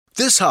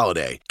This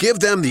holiday, give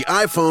them the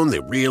iPhone they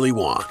really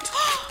want.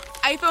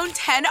 iPhone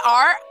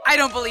XR? I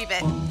don't believe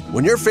it.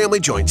 When your family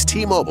joins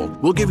T-Mobile,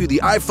 we'll give you the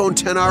iPhone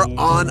XR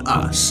on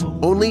us,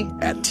 only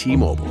at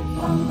T-Mobile.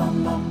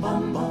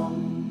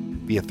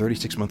 Via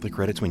 36 monthly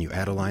credits when you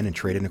add a line and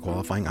trade in a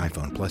qualifying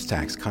iPhone, plus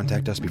tax.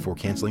 Contact us before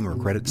canceling or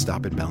credit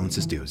stop and balance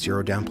is due.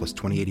 0 down plus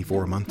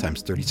 $20.84 a month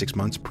times 36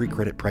 months.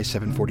 Pre-credit price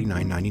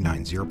 $749.99.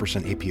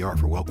 0% APR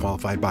for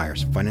well-qualified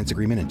buyers. Finance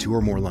agreement and 2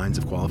 or more lines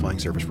of qualifying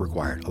service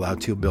required. Allowed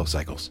 2 bill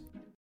cycles.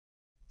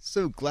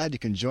 So glad you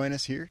can join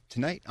us here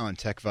tonight on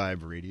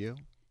TechVibe Radio.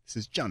 This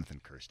is Jonathan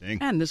Kirsting.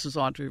 And this is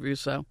Audrey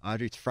Russo.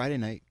 Audrey, it's Friday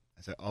night.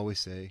 As I always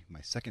say, my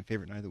second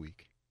favorite night of the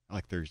week. I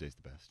like Thursdays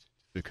the best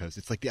because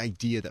it's like the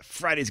idea that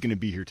Friday's going to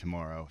be here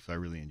tomorrow, so I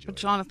really enjoy it. But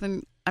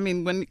Jonathan, I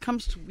mean, when it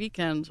comes to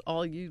weekends,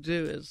 all you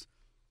do is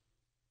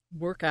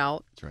work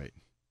out. That's right.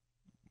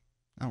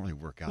 I don't really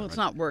work out. Well, it's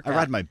not work out. I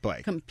ride my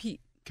bike. Compete.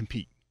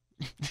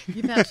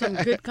 You've had some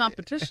good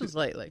competitions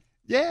lately.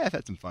 Yeah, I've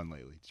had some fun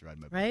lately. Just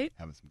riding my bike,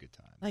 having some good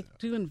time. Like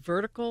doing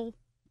vertical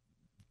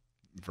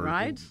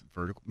rides?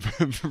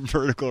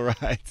 Vertical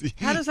rides.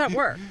 How does that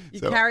work? You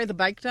carry the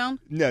bike down?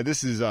 No,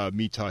 this is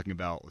me talking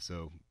about,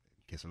 so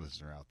in case our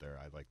listeners are out there,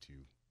 I like to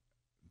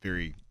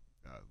very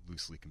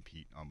loosely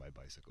compete on my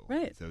bicycle.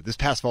 Right. So this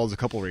past fall, there's a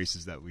couple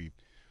races that we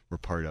were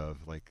part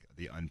of, like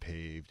the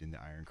Unpaved and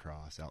the Iron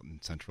Cross out in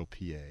central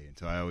PA. And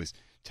so I always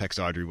text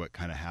Audrey what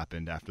kind of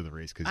happened after the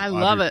race. Cause I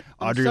love it.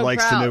 Audrey so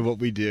likes proud. to know what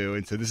we do.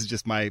 And so this is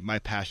just my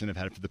passion I've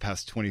had for the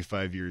past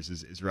 25 years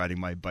is riding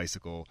my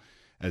bicycle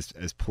as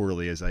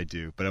poorly as I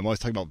do. But I'm always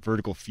talking about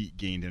vertical feet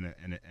gained in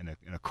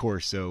a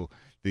course. So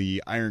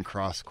the Iron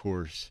Cross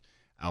course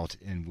out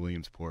in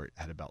Williamsport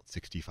had about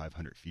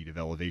 6,500 feet of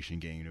elevation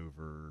gain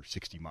over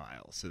 60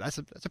 miles. So that's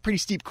a pretty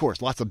steep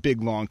course, lots of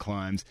big, long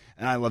climbs.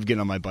 And I love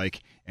getting on my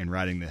bike and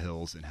riding the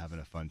hills and having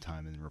a fun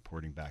time and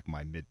reporting back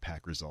my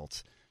mid-pack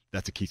results.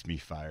 That's what keeps me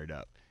fired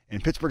up.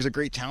 And Pittsburgh's a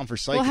great town for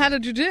cycling. Well, how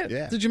did you do?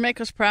 Yeah. Did you make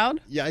us proud?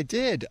 Yeah, I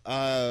did.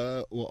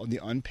 Well, on the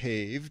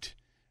Unpaved,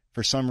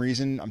 for some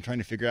reason, I'm trying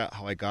to figure out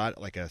how I got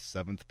like a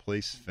 7th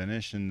place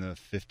finish in the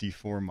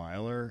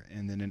 54-miler.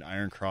 And then in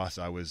Iron Cross,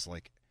 I was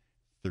like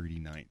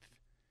 39th.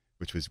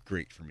 Which was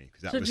great for me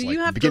because that was like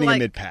the beginning of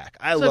mid-pack.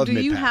 I love mid-pack.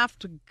 So do you have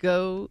to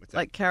go,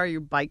 like, carry your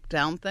bike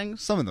down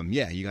things? Some of them,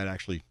 yeah. You got to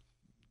actually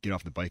get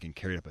off the bike and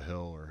carry it up a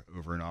hill or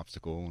over an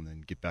obstacle and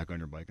then get back on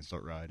your bike and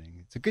start riding.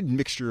 It's a good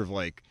mixture of,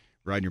 like,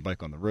 riding your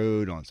bike on the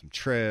road, on some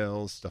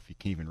trails, stuff you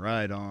can't even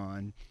ride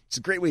on. It's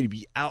a great way to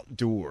be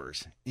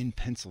outdoors in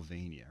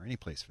Pennsylvania or any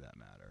place for that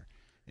matter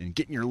and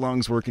getting your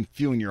lungs working,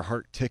 feeling your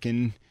heart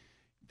ticking.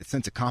 The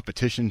sense of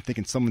competition,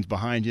 thinking someone's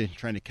behind you,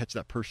 trying to catch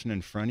that person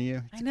in front of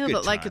you. I know,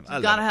 but like, you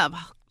got to have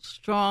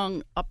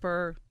strong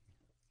upper.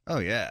 Oh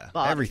yeah,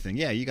 body. Everything.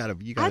 Yeah, you got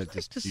to. I'd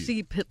like to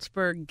see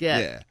Pittsburgh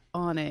get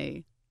on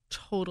a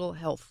total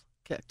health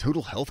kick.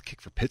 Total health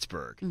kick for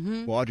Pittsburgh.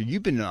 Mm-hmm. Well, Audrey,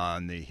 you've been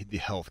on the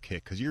health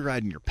kick because you're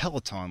riding your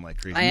Peloton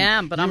like crazy. I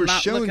am, but I'm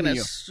not looking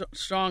as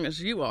strong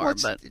as you are.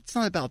 Well, it's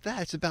not about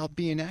that. It's about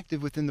being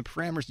active within the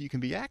parameters you can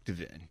be active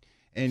in.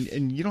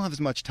 And you don't have as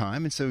much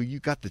time, and so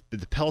you got the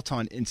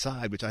Peloton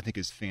inside, which I think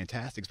is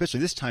fantastic, especially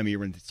this time of year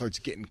when it starts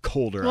getting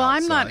colder outside.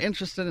 I'm not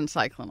interested in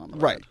cycling on the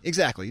road. Right,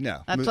 exactly,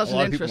 no. That doesn't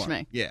interest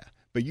me. Yeah,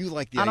 but you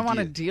like the idea. I don't want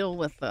to deal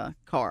with the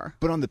car.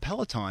 But on the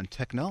Peloton,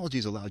 technology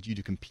has allowed you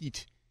to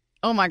compete.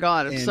 Oh, my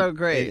God, it's so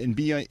great. And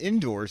be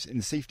indoors, in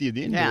the safety of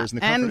the indoors. Yeah,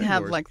 and have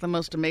indoors. like the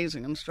most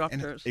amazing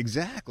instructors.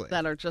 Exactly.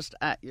 That are just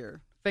at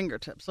your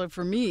fingertips. So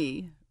for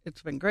me,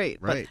 it's been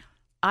great. Right. But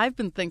I've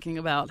been thinking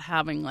about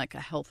having like a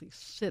healthy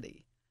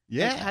city.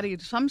 Yeah.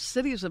 Like some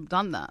cities have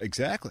done that.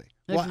 Exactly.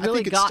 They've well, really I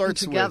think it gotten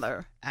starts together.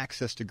 With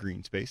access to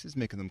green spaces,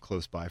 making them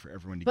close by for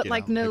everyone to but get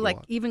like out. But like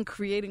even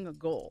creating a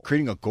goal.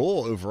 Creating a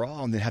goal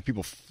overall and then have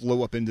people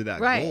flow up into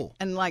that goal.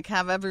 And like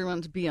have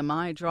everyone's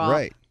BMI drop.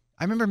 Right.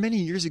 I remember many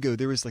years ago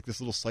there was like this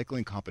little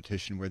cycling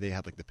competition where they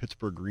had like the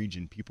Pittsburgh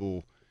region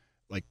people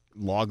like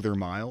log their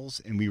miles,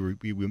 and we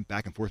went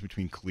back and forth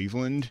between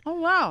Cleveland. Oh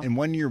wow! And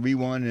one year we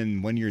won,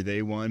 and one year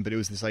they won. But it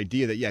was this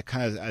idea that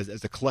kind of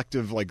as a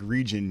collective like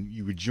region,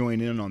 you would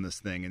join in on this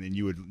thing, and then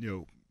you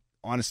would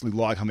honestly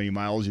log how many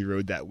miles you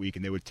rode that week,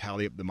 and they would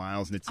tally up the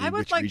miles, and it's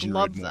which region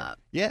love rode more. that.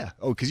 Yeah.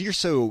 Oh, because you're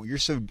so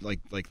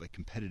like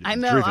competitive. I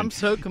know. Driven. I'm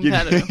so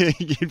competitive.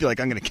 You'd be like,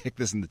 I'm going to kick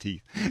this in the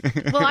teeth.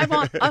 Well, I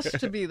want us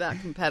to be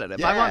that competitive.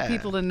 Yeah. I want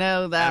people to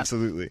know that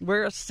absolutely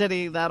we're a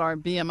city that our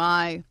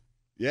BMI.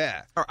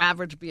 Yeah. Our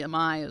average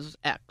BMI is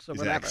X or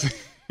whatever.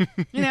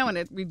 And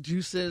it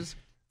reduces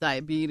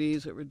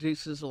diabetes. It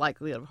reduces the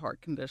likelihood of heart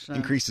condition.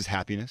 Increases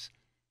happiness.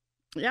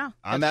 Yeah.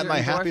 I'm at my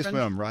happiest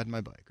when I'm riding my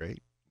bike, right?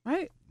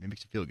 Right. It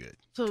makes you feel good.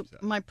 So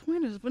my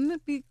point is, wouldn't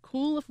it be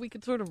cool if we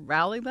could sort of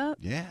rally that?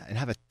 Yeah, and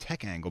have a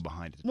tech angle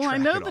behind it. Well, I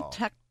know the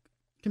tech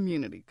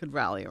community could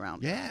rally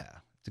around it. Yeah.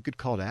 It's a good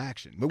call to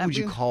action. What would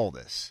you call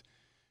this?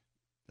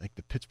 Like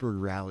the Pittsburgh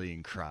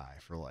rallying cry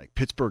for like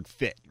Pittsburgh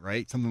Fit,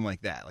 right? Something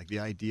like that. Like the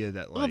idea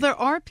that like... Well, there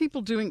are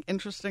people doing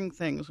interesting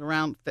things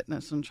around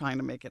fitness and trying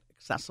to make it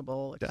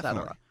accessible, et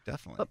cetera.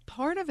 Definitely. But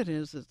part of it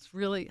is it's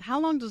really, how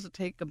long does it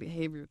take a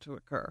behavior to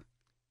occur?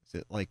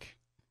 Is it like,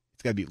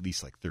 it's got to be at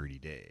least like 30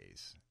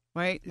 days.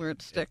 Right, where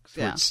it sticks,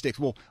 Where yeah. it sticks.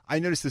 Well, I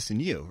noticed this in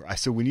you.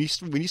 So when you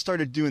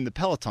started doing the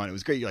Peloton, it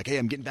was great. You're like, hey,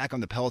 I'm getting back on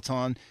the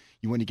Peloton.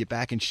 You want to get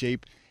back in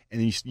shape, and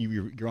then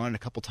you're on it a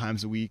couple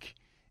times a week,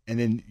 and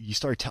then you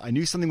started. I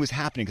knew something was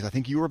happening because I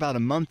think you were about a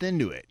month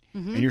into it,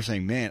 and you're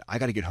saying, man, I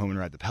got to get home and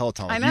ride the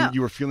Peloton. I know.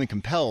 You were feeling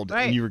compelled,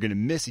 Right. and you were going to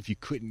miss if you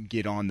couldn't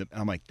get on the. And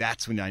I'm like,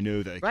 that's when I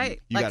know that.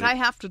 Right, You like gotta, I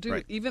have to do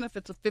right. it, even if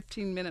it's a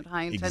 15-minute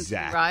high-intensity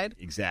Exactly. ride.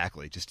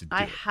 Exactly, just to do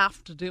I it.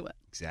 have to do it.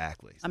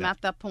 Exactly. I'm at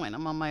that point.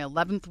 I'm on my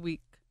 11th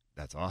week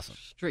That's awesome.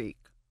 streak.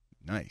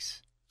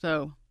 Nice.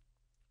 So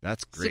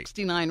That's great.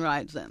 69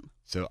 rides in.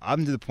 So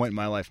I'm to the point in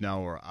my life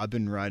now where I've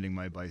been riding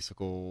my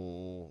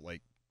bicycle,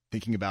 like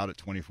thinking about it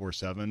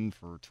 24/7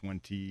 for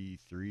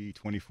 23,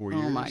 24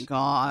 years. Oh my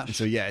gosh. And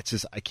so yeah, it's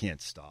just I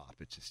can't stop.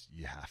 It's just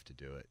you have to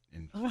do it.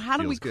 And Well, how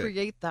do we feels good.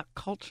 create that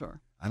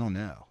culture? I don't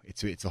know.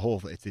 It's a whole.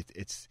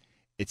 It's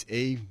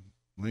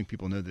letting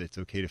people know that it's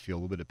okay to feel a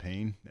little bit of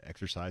pain. The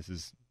exercise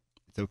is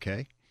it's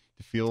okay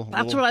to feel.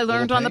 That's what I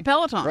learned on the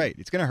Peloton. Right.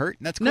 It's gonna hurt,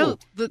 and that's cool.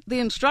 No, the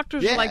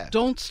instructors Yeah. are like,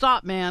 "Don't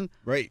stop, man.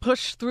 Right.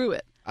 Push through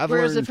it." I've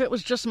Whereas learned- if it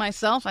was just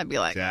myself, I'd be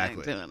like, Exactly. I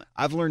ain't doing it.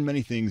 I've learned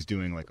many things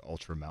doing like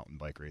ultra mountain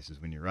bike races.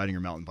 When you're riding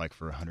your mountain bike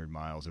for 100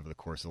 miles over the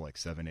course of like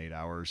 7-8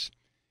 hours,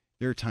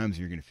 there are times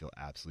you're going to feel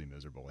absolutely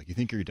miserable. Like you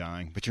think you're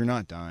dying, but you're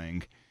not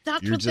dying.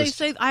 That's You're what they just-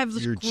 say. I have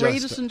this you're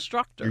greatest just-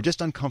 instructor. You're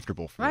just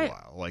uncomfortable for Right. a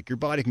while. Like your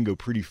body can go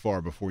pretty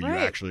far before you're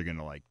Right. actually going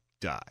to like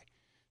die.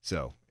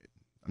 So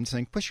I'm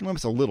saying push your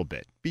limits a little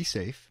bit. Be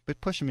safe, but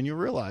push them, and you'll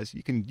realize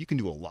you can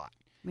do a lot.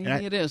 Maybe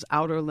And it is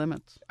outer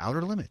limits.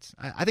 Outer limits.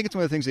 I think it's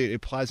one of the things that it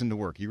applies into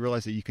work. You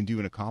realize that you can do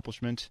an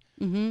accomplishment.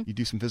 Mm-hmm. You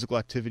do some physical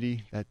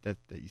activity that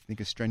you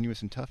think is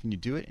strenuous and tough, and you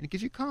do it, and it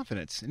gives you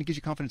confidence. And it gives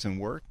you confidence in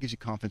work. It gives you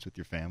confidence with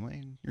your family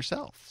and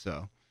yourself.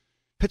 So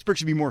Pittsburgh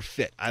should be more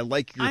fit. I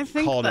like your I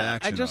think call to that.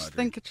 action, I just Audrey.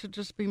 think it should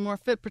just be more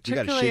fit, gotta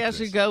particularly shape as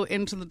you this. go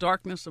into the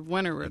darkness of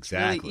winter where it's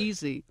Exactly. really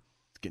easy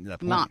It's getting to that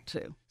point. not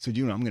to. So do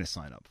you know what I'm going to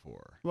sign up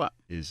for? What?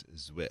 Is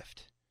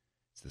Zwift.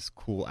 It's this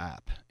cool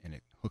app, and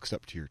it hooks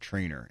up to your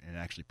trainer, and it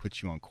actually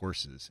puts you on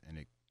courses, and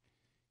it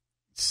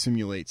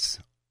simulates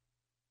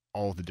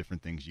all the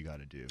different things you got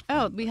to do.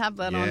 Oh, we have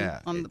that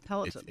on the It-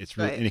 Peloton. It's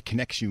really, right. and it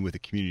connects you with a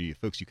community of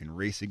folks. You can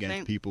race against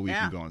Same. people. You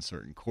Yeah. can go on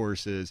certain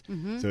courses.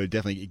 Mhm. So it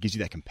definitely gives you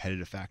that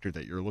competitive factor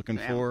that you're looking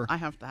Yeah, for. I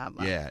have to have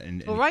that. Yeah,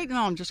 and Well, right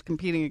now I'm just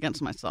competing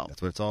against myself.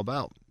 that's what it's all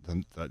about.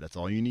 That's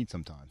all you need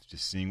sometimes.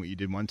 Just seeing what you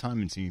did one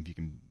time and seeing if you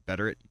can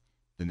better it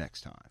the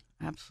next time.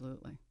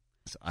 Absolutely.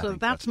 I So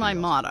think that's my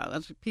pretty awesome. motto.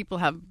 That's people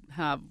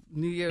have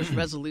New Year's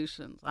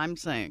resolutions. I'm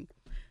saying,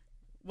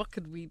 what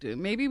could we do?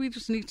 Maybe we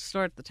just need to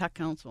start the Tech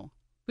Council.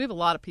 We have a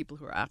lot of people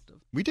who are active.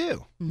 We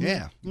do. Mhm.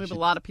 Yeah. We have should- a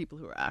lot of people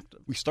who are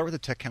active. We start with the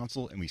Tech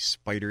Council and we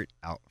spider it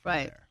out from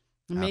Right. there.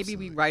 And maybe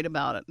we Absolutely. write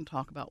about it and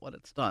talk about what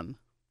it's done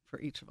for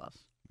each of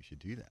us. We should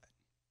do that.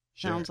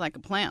 Sounds like a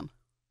plan.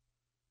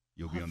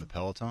 You'll be on the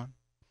Peloton.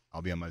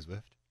 I'll be on my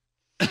Zwift.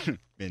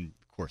 And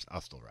of course, I'll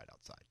still ride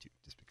outside too,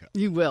 just because.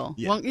 You will.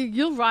 Yeah. Well,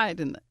 you'll ride.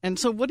 And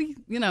so what do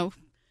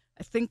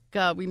I think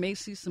we may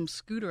see some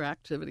scooter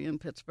activity in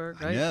Pittsburgh,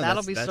 right? I know,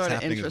 That'll be that's sort of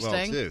happening interesting.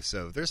 as well too.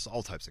 So there's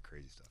all types of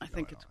crazy stuff. I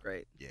think going it's on.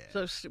 great.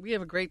 Yeah. So we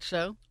have a great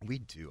show. We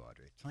do,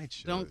 Audrey. Tonight's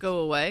show Don't is- go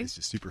away. It's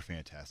just super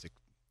fantastic,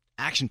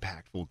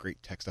 action-packed, full of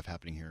great tech stuff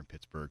happening here in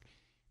Pittsburgh.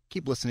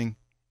 Keep listening.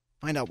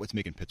 Find out what's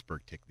making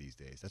Pittsburgh tick these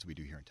days. That's what we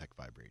do here on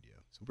TechVibe Radio.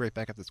 So we'll be right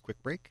back after this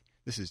quick break.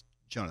 This is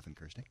Jonathan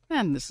Kirsting.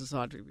 And this is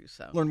Audrey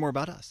Rousseau. Learn more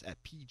about us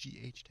at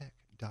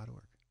pghtech.org.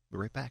 We'll be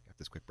right back after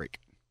this quick break.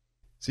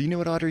 So you know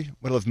what, Audrey?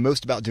 What I love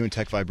most about doing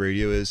TechVibe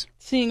Radio is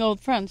Seeing old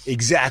friends.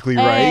 exactly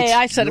Hey, right.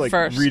 I said You're it like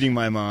first. Reading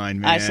my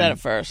mind, man. I said it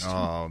first.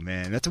 Oh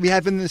man, that's what we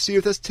have in the studio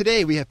with us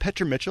today. We have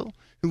Petra Mitchell,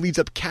 who leads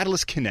up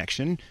Catalyst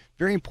Connection,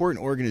 very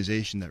important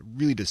organization that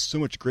really does so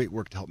much great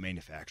work to help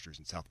manufacturers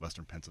in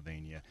southwestern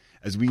Pennsylvania.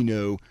 As we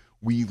know,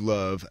 we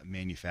love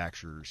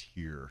manufacturers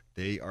here.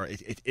 They are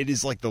it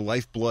is like the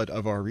lifeblood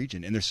of our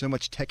region, and there's so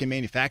much tech and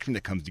manufacturing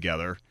that comes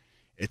together.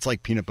 It's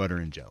like peanut butter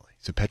and jelly.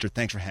 So Petra,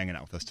 thanks for hanging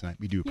out with us tonight.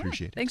 We do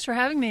appreciate it. Thanks for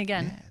having me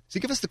again. Yeah. So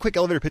give us the quick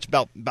elevator pitch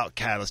about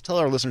Catalyst. Tell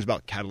our listeners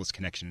about Catalyst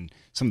Connection and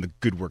some of the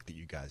good work that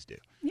you guys do.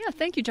 Yeah,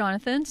 thank you,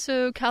 Jonathan.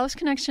 So Catalyst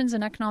Connection is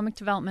an economic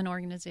development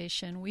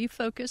organization. We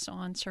focus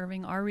on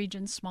serving our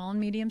region's small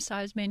and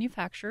medium-sized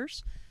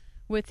manufacturers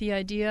with the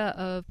idea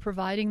of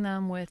providing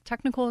them with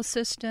technical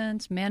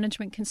assistance,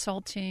 management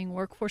consulting,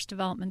 workforce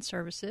development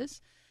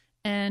services.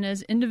 And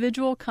as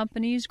individual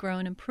companies grow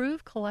and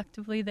improve,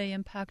 collectively they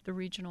impact the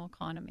regional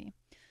economy.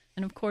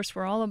 And of course,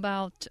 we're all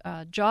about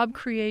job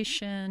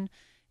creation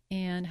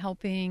and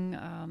helping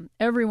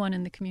everyone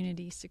in the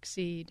community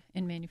succeed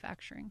in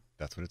manufacturing.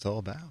 That's what it's all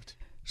about.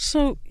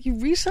 So you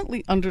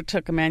recently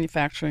undertook a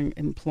manufacturing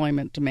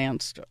employment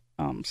demand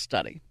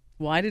study.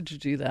 Why did you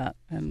do that,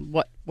 and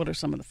what are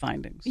some of the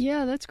findings?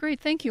 Yeah, that's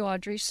great. Thank you,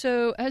 Audrey.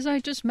 So as I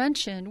just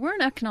mentioned, we're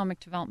an economic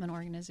development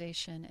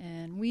organization,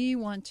 and we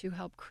want to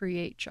help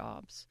create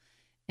jobs.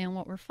 And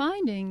what we're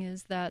finding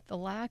is that the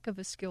lack of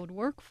a skilled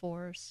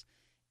workforce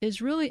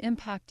is really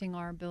impacting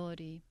our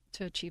ability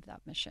to achieve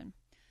that mission.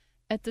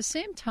 At the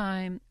same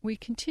time, we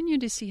continue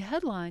to see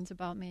headlines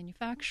about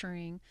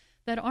manufacturing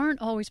that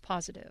aren't always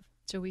positive.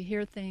 So we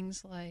hear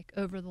things like,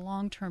 over the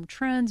long-term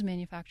trends,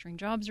 manufacturing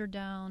jobs are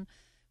down.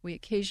 We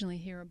occasionally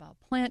hear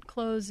about plant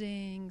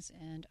closings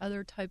and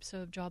other types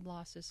of job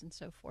losses and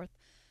so forth.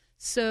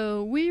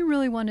 So we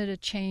really wanted to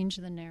change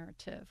the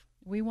narrative.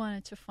 We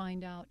wanted to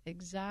find out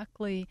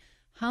exactly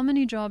how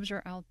many jobs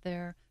are out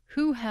there,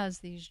 who has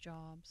these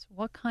jobs,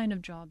 what kind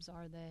of jobs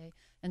are they,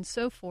 and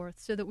so forth,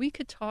 so that we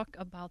could talk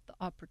about the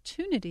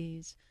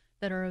opportunities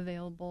that are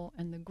available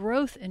and the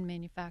growth in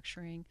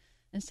manufacturing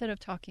instead of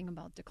talking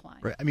about decline.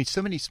 Right. I mean,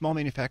 so many small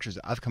manufacturers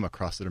that I've come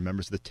across that are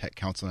members of the Tech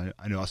Council, and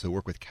I know also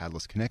work with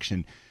Catalyst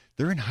Connection,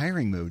 they're in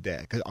hiring mode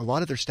there because a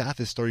lot of their staff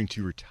is starting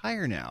to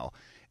retire now,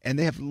 and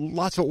they have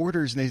lots of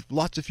orders and they have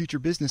lots of future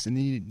business, and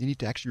they need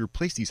to actually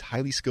replace these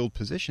highly skilled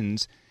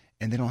positions,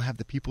 and they don't have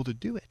the people to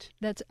do it.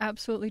 That's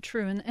absolutely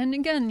true. And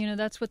again,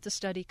 that's what the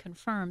study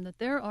confirmed, that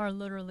there are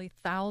literally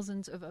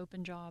thousands of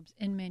open jobs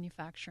in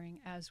manufacturing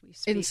as we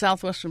speak. In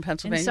southwestern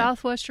Pennsylvania? In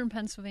southwestern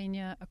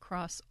Pennsylvania,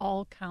 across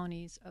all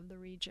counties of the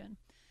region.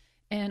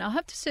 And I'll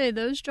have to say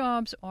those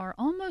jobs are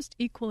almost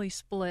equally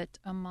split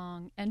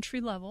among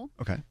entry level,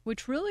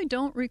 which really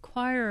don't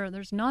require,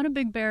 there's not a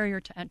big barrier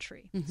to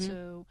entry. Mm-hmm.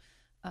 So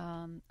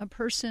a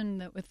person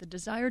that with the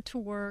desire to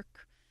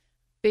work,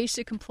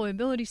 basic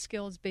employability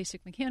skills,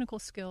 basic mechanical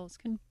skills,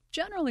 can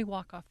generally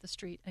walk off the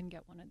street and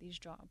get one of these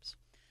jobs.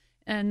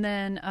 And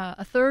then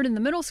a third in the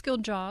middle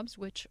skilled jobs,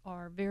 which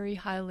are very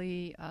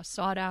highly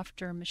sought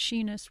after,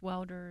 machinists,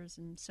 welders,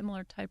 and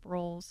similar type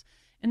roles.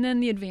 And then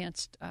the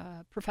advanced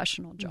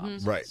professional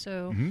jobs. Mm-hmm. Right.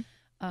 So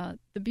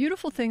the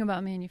beautiful thing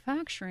about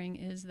manufacturing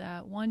is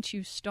that once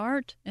you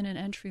start in an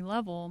entry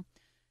level,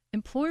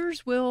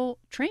 employers will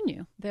train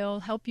you.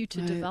 They'll help you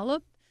to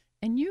develop,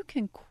 and you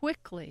can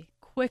quickly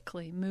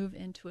move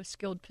into a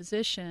skilled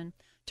position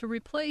to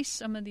replace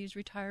some of these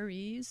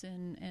retirees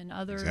and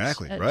others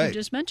that you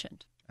just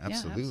mentioned.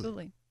 Absolutely. Yeah,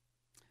 absolutely.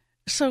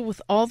 So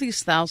with all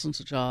these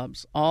thousands of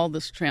jobs, all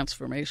this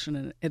transformation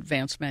in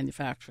advanced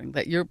manufacturing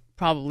that you're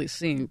probably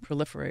seeing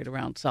proliferate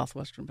around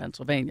southwestern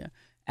Pennsylvania,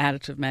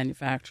 additive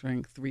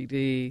manufacturing,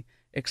 3D,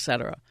 et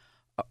cetera,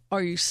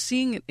 are you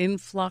seeing an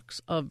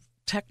influx of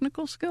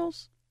technical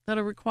skills that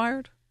are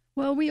required?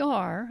 Well, we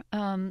are.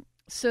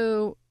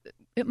 So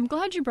I'm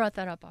glad you brought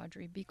that up,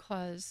 Audrey,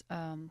 because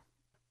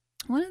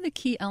one of the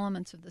key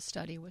elements of the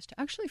study was to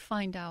actually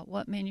find out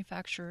what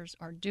manufacturers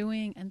are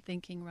doing and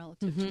thinking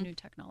relative to new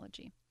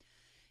technology.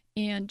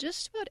 And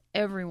just about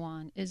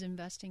everyone is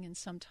investing in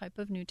some type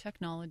of new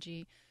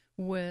technology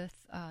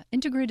with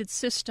integrated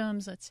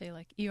systems, let's say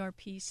like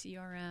ERP,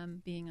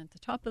 CRM being at the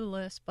top of the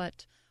list,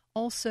 but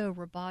also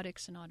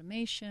robotics and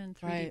automation,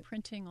 3D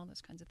printing, all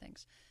those kinds of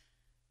things.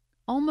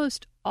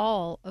 Almost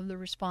all of the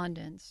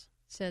respondents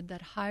said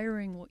that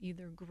hiring will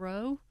either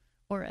grow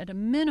or at a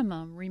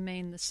minimum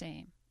remain the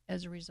same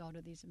as a result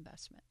of these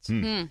investments.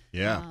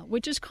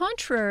 Which is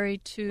contrary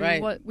to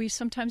what we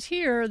sometimes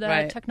hear,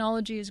 that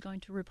technology is going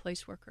to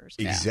replace workers.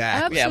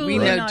 Exactly. Absolutely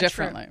we know not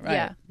differently. True. Right.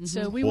 Yeah.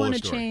 So we want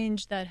to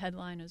change that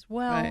headline as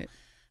well. Right.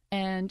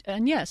 And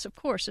yes, of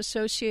course,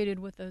 associated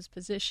with those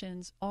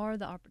positions are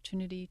the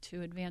opportunity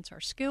to advance our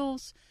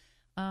skills,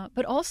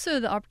 but also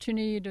the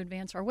opportunity to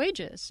advance our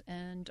wages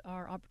and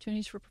our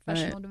opportunities for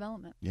professional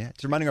development. Yeah,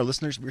 it's reminding our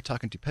listeners we're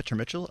talking to Petra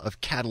Mitchell of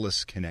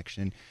Catalyst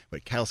Connection,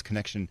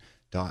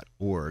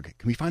 catalystconnection.org.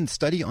 Can we find the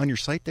study on your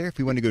site there if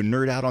we want to go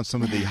nerd out on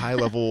some of the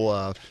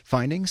high-level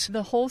findings?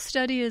 The whole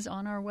study is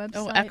on our website.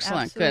 Oh,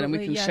 excellent. Absolutely. Good, and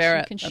we can share it.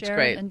 You can That's share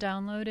great. it and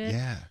download it.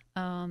 Yeah.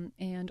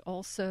 And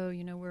also,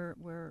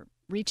 we're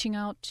reaching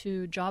out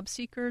to job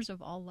seekers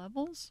of all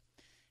levels.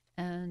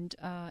 And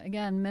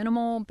again,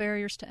 minimal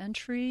barriers to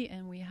entry,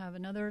 and we have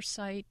another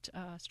site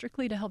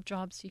strictly to help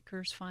job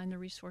seekers find the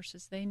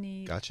resources they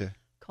need. Gotcha.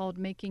 Called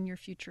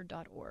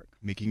makingyourfuture.org.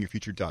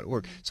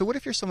 Makingyourfuture.org. So what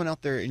if you're someone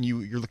out there and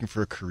you're looking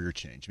for a career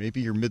change? Maybe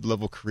you're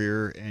mid-level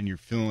career and you're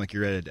feeling like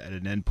you're at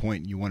an end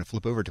point and you want to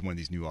flip over to one of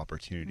these new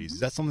opportunities. Is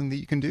that something that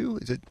you can do?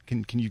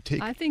 Can you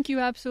take? I think you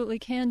absolutely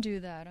can do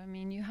that. I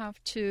mean, you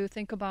have to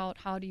think about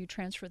how do you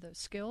transfer those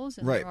skills,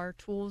 and there are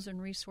tools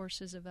and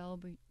resources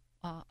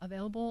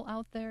available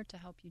out there to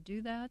help you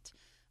do that.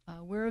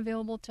 We're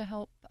available to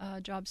help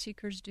job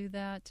seekers do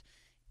that.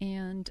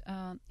 And,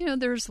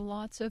 there's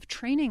lots of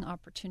training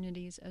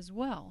opportunities as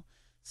well.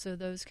 So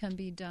those can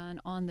be done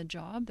on the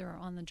job. There are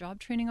on-the-job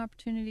training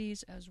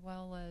opportunities as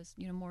well as,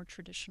 more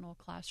traditional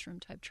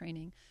classroom-type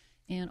training.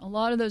 And a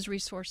lot of those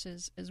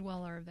resources as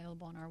well are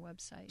available on our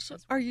website. So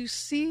are you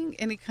seeing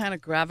any kind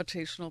of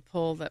gravitational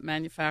pull that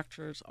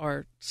manufacturers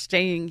are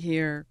staying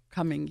here,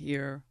 coming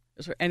here?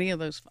 Are there any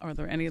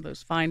of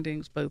those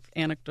findings, both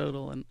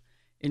anecdotal and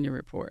in your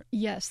report?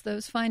 Yes,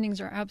 those findings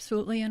are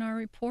absolutely in our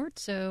report.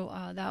 So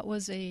that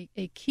was a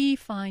key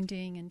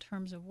finding in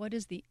terms of what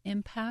is the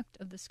impact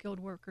of the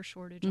skilled worker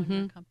shortage on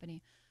your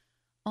company.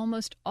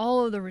 Almost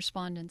all of the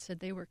respondents said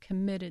they were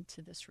committed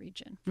to this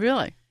region.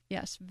 Really?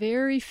 Yes,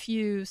 very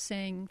few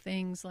saying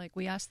things like,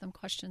 we asked them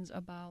questions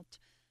about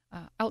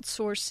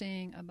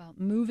outsourcing, about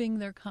moving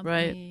their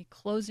company,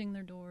 closing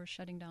their doors,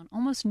 shutting down.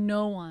 Almost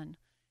no one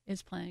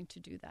is planning to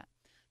do that.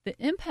 The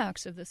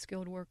impacts of the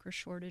skilled worker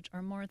shortage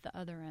are more at the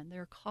other end.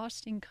 They're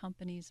costing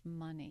companies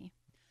money.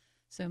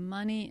 So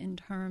money in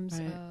terms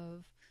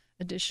of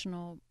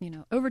additional,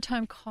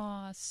 overtime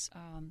costs,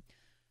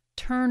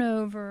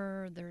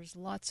 turnover. There's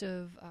lots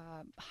of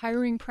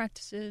hiring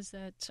practices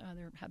that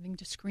they're having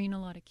to screen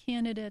a lot of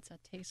candidates.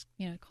 That takes,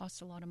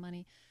 costs a lot of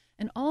money.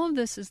 And all of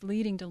this is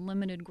leading to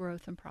limited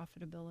growth and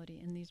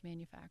profitability in these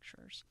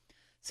manufacturers.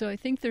 So I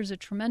think there's a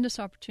tremendous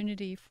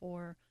opportunity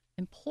for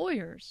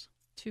employers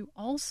to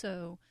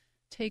also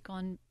take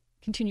on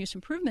continuous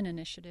improvement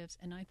initiatives,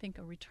 and I think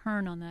a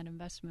return on that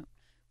investment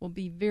will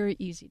be very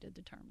easy to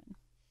determine.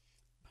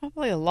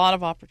 Probably a lot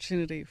of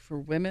opportunity for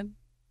women,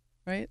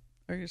 right?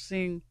 Are you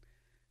seeing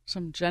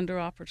some gender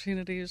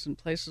opportunities in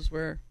places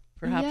where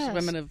perhaps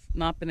women have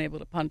not been able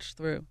to punch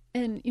through?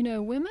 And,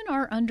 women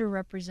are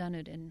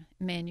underrepresented in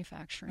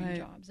manufacturing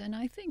jobs, and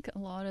I think a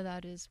lot of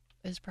that is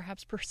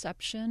perhaps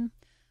perception.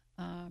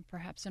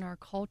 Perhaps in our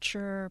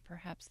culture,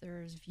 perhaps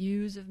there's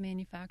views of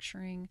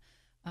manufacturing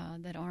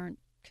that aren't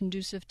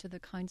conducive to the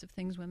kinds of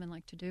things women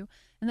like to do.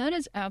 And that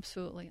is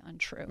absolutely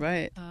untrue.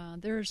 Right.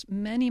 There's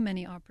many,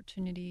 many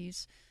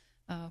opportunities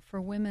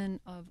for women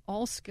of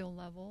all skill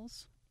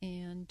levels.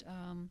 And,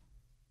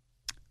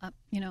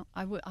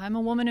 I'm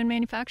a woman in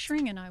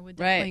manufacturing, and I would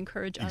definitely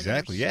encourage others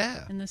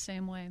in the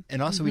same way.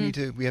 And also we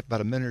have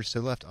about a minute or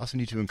so left, also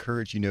need to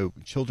encourage,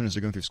 children as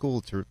they're going through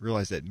school to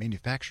realize that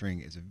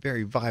manufacturing is a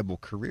very viable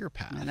career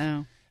path. I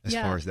know. As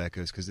far as that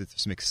goes, because there's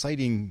some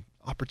exciting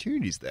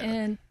opportunities there.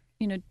 And,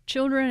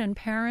 children and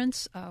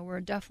parents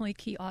were definitely a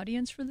key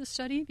audience for this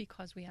study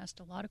because we asked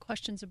a lot of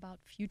questions about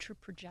future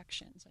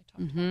projections. I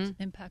talked about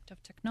the impact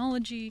of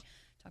technology,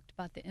 talked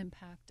about the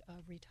impact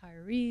of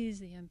retirees,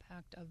 the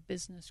impact of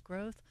business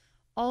growth.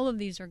 All of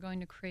these are going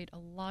to create a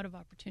lot of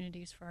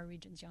opportunities for our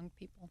region's young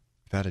people.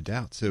 Without a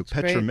doubt. So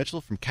Petra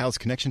Mitchell from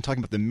Catalyst Connection talking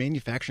about the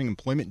Manufacturing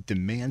Employment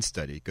Demand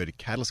Study. Go to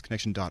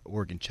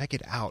catalystconnection.org and check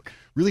it out.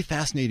 Really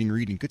fascinating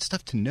reading. Good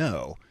stuff to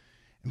know.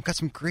 And we've got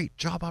some great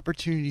job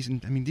opportunities. And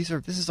this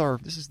is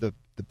the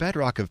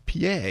bedrock of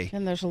PA.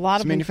 And there's a lot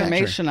of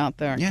information out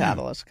there in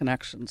Catalyst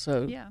Connection.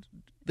 So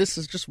this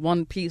is just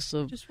one piece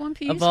of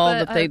all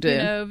that they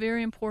do.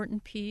 Very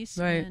important piece.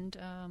 Right. And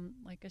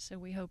like I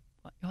said, we hope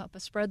you'll help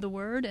us spread the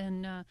word,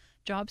 and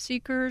job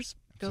seekers,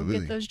 go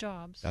get those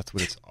jobs. That's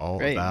what it's all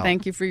Great. about.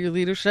 Thank you for your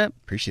leadership.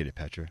 Appreciate it,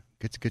 Petra.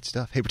 Good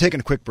stuff. Hey, we're taking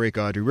a quick break,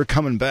 Audrey. We're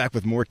coming back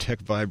with more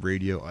TechVibe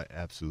Radio, I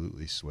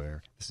absolutely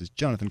swear. This is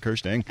Jonathan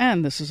Kirstang.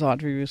 And this is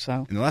Audrey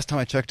Rousseau. And the last time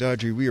I checked,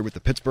 Audrey, we are with the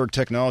Pittsburgh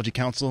Technology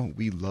Council.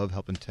 We love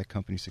helping tech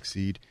companies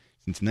succeed.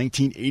 Since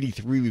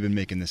 1983, we've been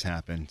making this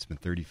happen. It's been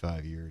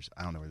 35 years.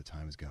 I don't know where the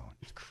time is going.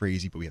 It's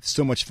crazy, but we have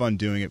so much fun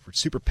doing it. We're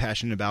super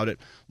passionate about it.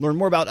 Learn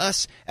more about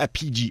us at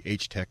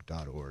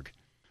pghtech.org.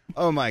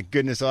 Oh, my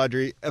goodness,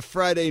 Audrey. A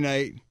Friday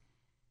night.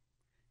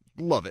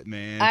 Love it,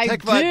 man. I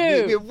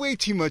TechVibe, we have way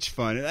too much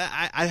fun. And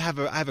I have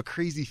a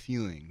crazy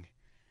feeling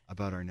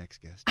about our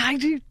next guest. I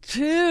do,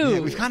 too. Yeah,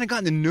 we've kind of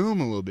gotten to know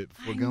him a little bit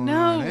before going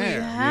on air.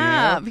 We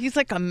have. He's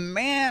like a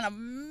man of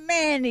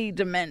many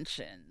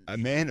dimensions. A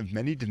man of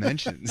many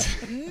dimensions.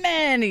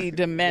 Many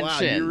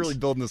dimensions. Wow, you're really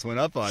building this one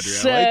up, Audrey.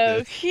 So I like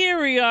this.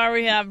 Here we are.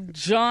 We have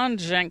John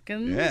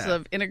Jenkins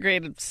of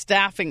Integrative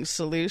Staffing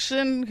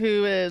Solution,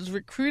 who is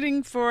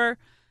recruiting for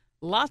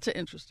lots of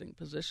interesting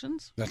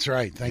positions. That's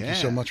right. Thank you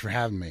so much for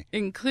having me.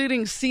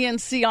 Including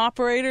CNC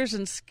operators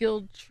and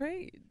skilled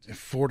trades.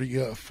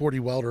 40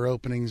 welder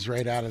openings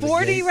right out of the gate.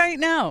 40 right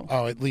now.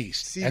 Oh, at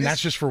least.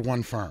 That's just for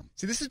one firm.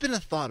 See, this has been a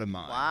thought of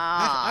mine.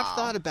 Wow. I've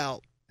thought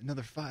about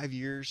another 5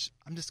 years.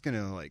 I'm just going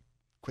to,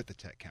 quit the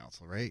tech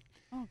council, right?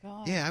 Oh,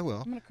 God. Yeah, I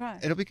will. I'm going to cry.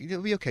 It'll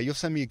be okay. You'll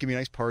give me a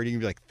nice party and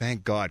be like,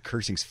 thank God,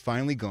 cursing's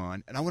finally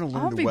gone. And I want to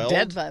learn I'll to be weld.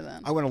 dead by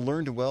then. I want to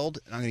learn to weld,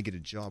 and I'm going to get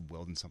a job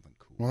welding something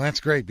cool. Well, that's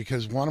great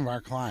because one of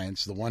our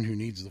clients, the one who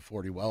needs the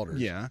 40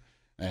 welders. Yeah.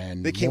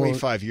 And they can't wait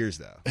 5 years,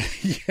 though.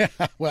 Yeah.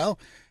 Well,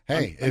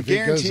 hey, if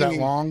it goes that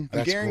long,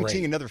 that's great. I'm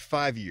guaranteeing another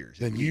 5 years.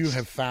 Then you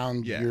have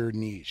found your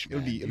niche,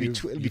 man.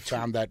 You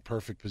found that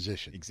perfect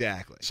position.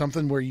 Exactly.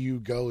 Something where you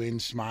go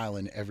in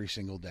smiling every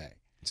single day.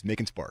 It's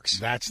making sparks.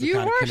 That's the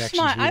kind of connections we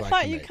like to make. I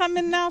thought you come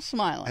in now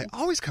smiling. I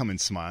always come in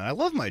smiling. I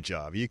love my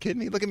job. Are you kidding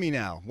me? Look at me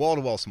now.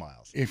 Wall-to-wall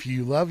smiles. If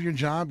you love your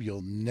job,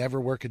 you'll never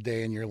work a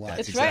day in your life.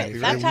 That's exactly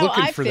right. right. That's You're how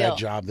looking I for feel. that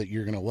job that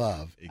you're going to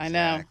love. I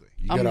know.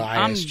 You go to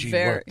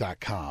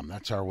isgwork.com.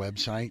 That's our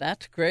website.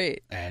 That's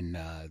great. And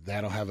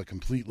that'll have a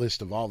complete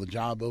list of all the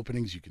job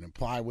openings. You can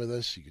apply with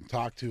us. You can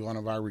talk to one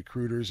of our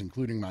recruiters,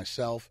 including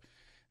myself,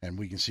 and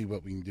we can see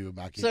what we can do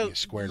about getting you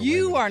squared away.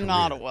 You are with a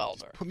not a career.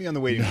 welder. Put me on the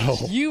waiting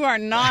list. You are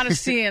not a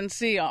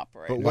CNC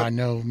operator. By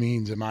no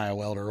means am I a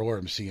welder or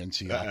a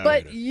CNC operator.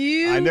 But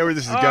you I know where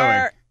this is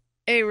are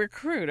a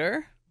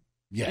recruiter.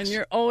 Yes. And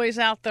you're always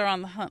out there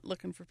on the hunt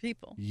looking for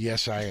people.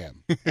 Yes, I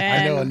am.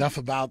 I know enough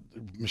about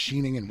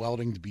machining and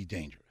welding to be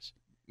dangerous.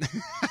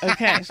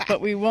 Okay,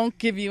 but we won't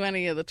give you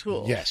any of the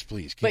tools. Yes,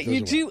 please. But you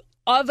do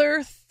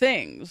other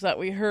things that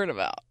we heard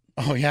about.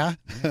 Oh, yeah?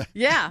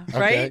 Yeah,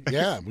 right? Okay.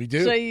 Yeah, we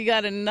do. So you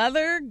got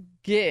another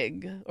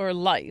gig or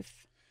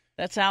life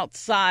that's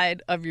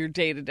outside of your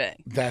day-to-day.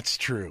 That's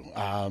true.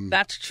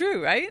 That's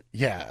true, right?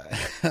 Yeah.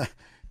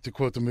 To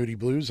quote the Moody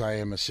Blues, I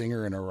am a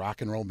singer in a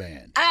rock and roll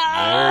band. There you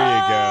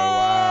go.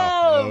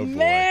 Wow. Oh, boy.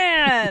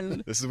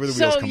 Man. This is where the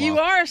wheels come off. So you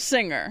are a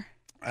singer.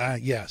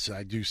 Yes,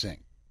 I do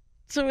sing.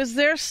 So is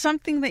there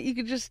something that you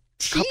could just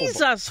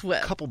tease us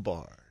with? Couple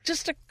bars.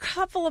 Just a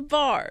couple of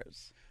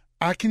bars.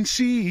 I can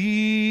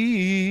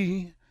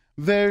see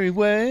very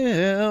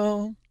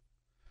well.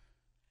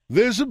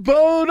 There's a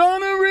boat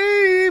on a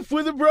reef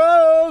with a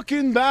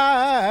broken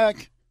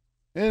back,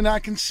 and I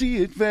can see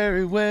it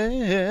very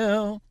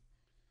well.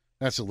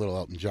 That's a little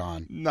Elton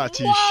John. Not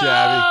too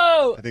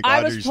Whoa! shabby.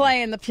 I was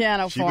playing the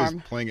piano she for was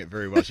him. playing it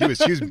very well. She was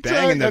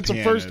banging the That's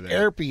piano. the first there.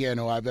 air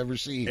piano I've ever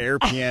seen. Air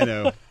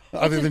piano.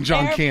 Other than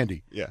John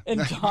Candy. Yeah.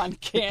 And John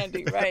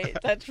Candy, right.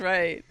 That's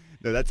right.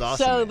 No, that's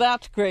awesome. So man.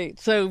 that's great.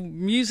 So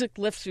music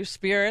lifts your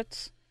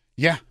spirits.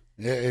 Yeah,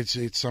 it's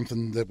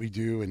something that we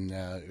do, and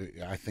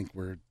I think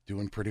we're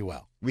doing pretty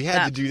well. We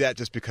had to do that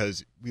just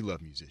because we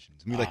love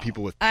musicians. We like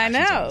people with I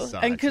passions on know. the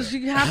side, And because so.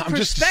 you have I'm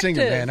just a perspective.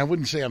 singer, man. I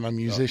wouldn't say I'm a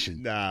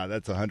musician. Nah,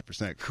 that's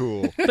 100%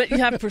 cool. But you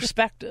have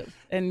perspective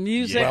and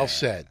music. Well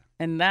said.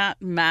 And that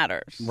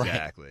matters. Right.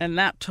 Exactly. And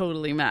that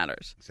totally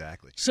matters.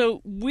 Exactly.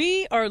 So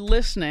we are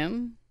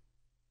listening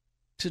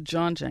to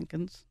John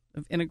Jenkins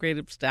of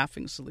Integrative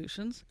Staffing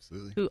Solutions,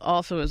 Absolutely. who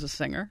also is a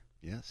singer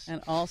Yes.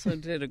 and also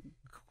did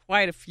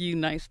quite a few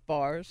nice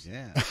bars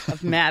Yeah.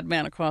 of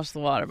Madman Across the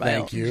Water by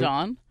Thank Elton you.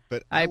 John.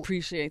 But I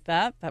appreciate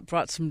that. That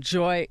brought some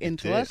joy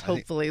into did. us, I think-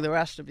 hopefully the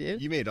rest of you.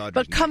 You made Audrey's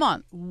But come night.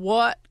 on,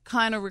 what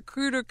kind of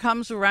recruiter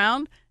comes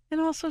around and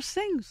also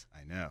sings?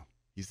 I know.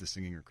 He's the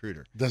singing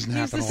recruiter. Doesn't He's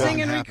happen the a lot.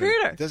 singing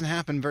recruiter. It doesn't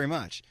happen very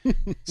much.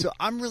 So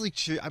I'm really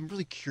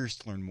curious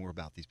to learn more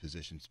about these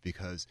positions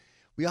because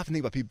we often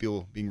think about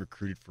people being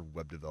recruited for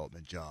web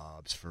development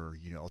jobs, for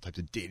all types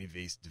of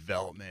database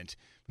development.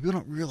 But people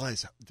don't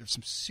realize there's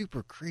some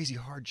super crazy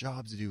hard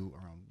jobs to do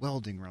around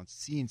welding, around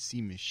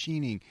CNC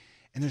machining,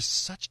 and there's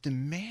such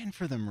demand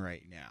for them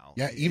right now.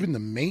 Yeah, even the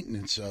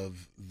maintenance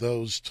of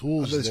those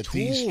tools these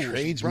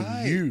tradesmen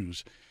right.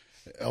 use.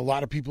 A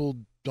lot of people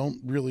don't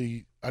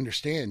really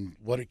understand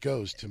what it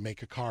goes to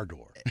make a car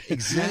door.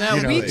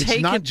 Exactly. we It's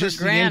take not it for just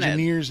the granted.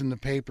 engineers and the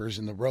papers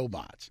and the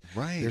robots.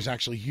 Right. There's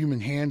actually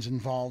human hands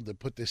involved that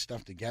put this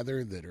stuff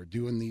together, that are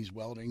doing these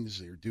weldings.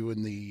 They're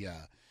doing the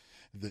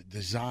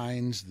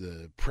designs,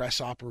 the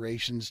press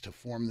operations to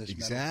form this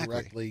metal Exactly.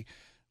 correctly.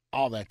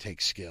 All that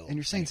takes skill. And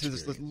you're saying so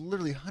experience. there's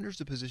literally hundreds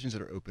of positions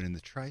that are open in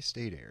the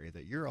tri-state area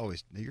that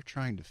you're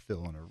trying to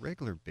fill on a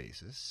regular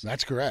basis.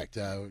 That's correct.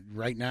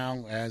 Right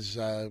now, as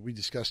we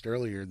discussed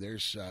earlier,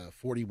 there's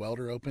 40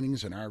 welder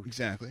openings, and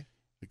Exactly.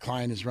 the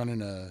client is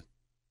running a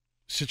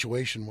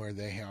situation where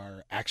they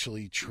are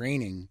actually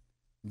training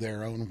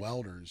their own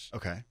welders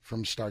Okay.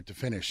 from start to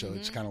finish. So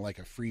it's kind of like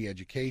a free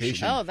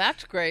education. Oh,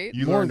 that's great.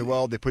 You More learn to than-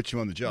 weld, they put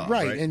you on the job.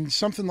 Right, Right. and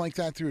something like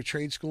that through a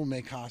trade school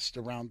may cost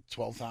around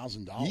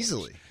 $12,000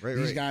 Easily. Right.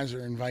 These right. guys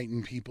are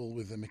inviting people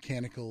with a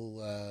mechanical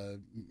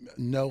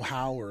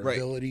know-how or Right.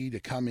 ability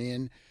to come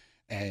in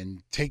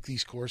and take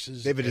these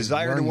courses. They have a and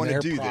desire to learn want to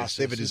their do this. They have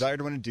a processes. desire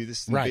to want to do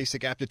this, and Right.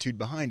 basic aptitude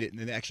behind it, and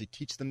then they actually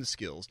teach them the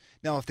skills.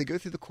 Now, if they go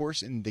through the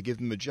course and they give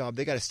them a job,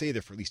 they got to stay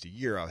there for at least a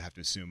year, I would have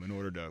to assume, in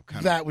order to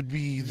kind That would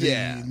be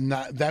Yeah.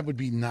 that would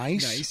be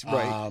nice. Nice,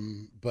 right.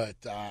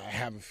 But I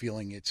have a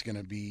feeling it's going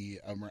to be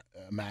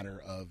a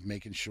matter of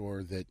making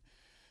sure that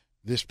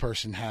this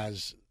person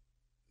has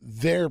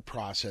their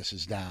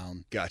processes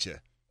down.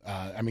 Gotcha.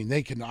 I mean,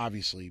 they can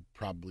obviously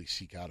probably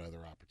seek out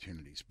other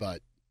opportunities,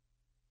 but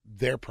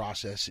their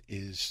process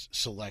is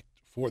select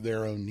for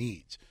their own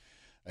needs.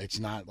 It's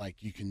not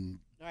like you can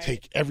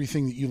take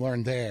everything that you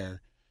learned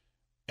there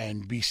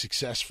and be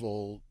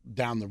successful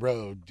down the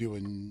road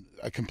doing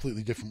a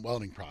completely different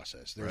welding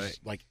process. There's Right.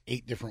 like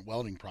 8 different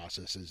welding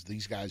processes.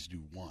 These guys do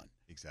one.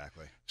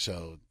 Exactly.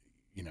 So,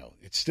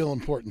 it's still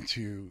important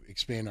to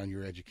expand on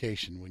your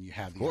education when you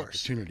have the course.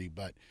 opportunity.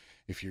 But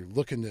if you're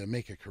looking to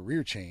make a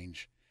career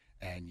change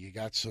and you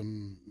got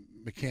some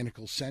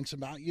mechanical sense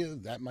about you,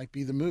 that might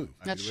be the move.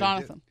 That's I mean,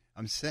 Jonathan.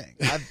 I'm saying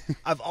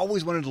I've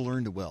always wanted to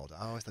learn to weld.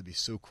 I always thought it'd be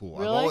so cool.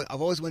 Really?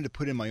 I've always wanted to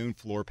put in my own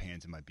floor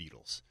pans in my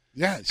Beetles.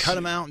 Yeah, Cut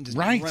them out and just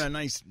right. run a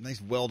nice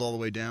weld all the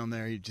way down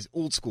there. Just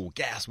old school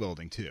gas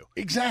welding too.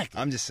 Exactly.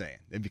 I'm just saying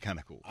it'd be kind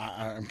of cool.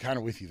 I'm kind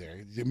of with you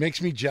there. It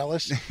makes me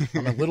jealous.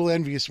 I'm a little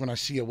envious when I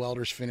see a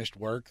welder's finished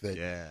work.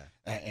 Yeah.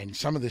 And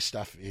some of this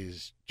stuff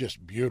is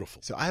just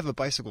beautiful. So I have a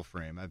bicycle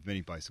frame. I have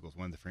many bicycles.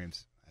 One of the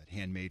frames I had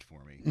handmade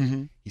for me.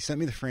 Mm-hmm. He sent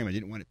me the frame. I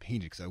didn't want it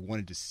painted because I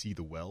wanted to see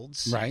the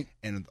welds. Right.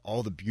 And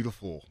all the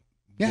beautiful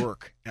Yeah.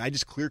 work. And I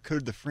just clear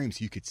coated the frame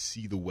so you could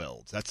see the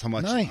welds. That's how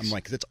much Nice. I'm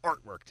like, 'cause it's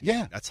artwork to me.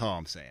 Yeah. That's how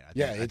I'm saying. I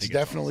Yeah, think it's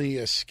definitely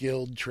a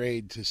skilled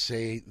trade, to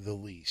say the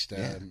least.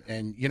 Yeah.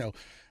 And,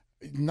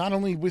 not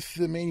only with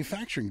the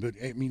manufacturing, but,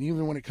 I mean,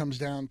 even when it comes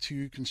down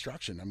to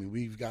construction. I mean,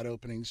 we've got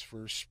openings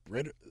for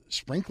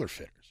sprinkler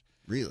fitters.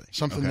 Really?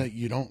 Something that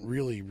you don't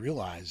really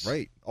realize.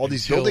 Right. All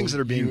these buildings that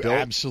are being built. You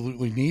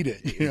absolutely need it.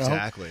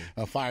 Exactly.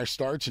 A fire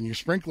starts and your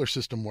sprinkler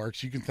system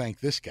works, you can thank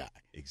this guy.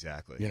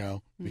 Exactly.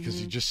 Because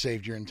he just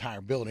saved your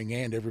entire building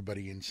and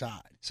everybody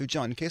inside. So,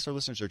 John, in case our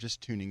listeners are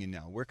just tuning in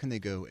now, where can they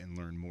go and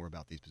learn more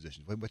about these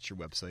positions? What's your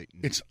website?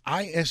 It's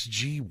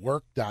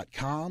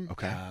isgwork.com.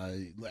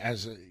 Okay.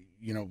 As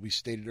we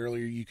stated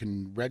earlier, you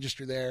can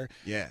register there.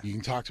 Yeah. You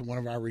can talk to one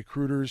of our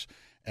recruiters,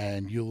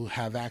 and you'll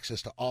have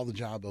access to all the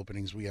job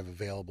openings we have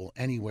available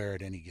anywhere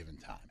at any given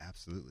time.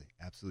 Absolutely.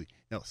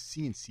 Now,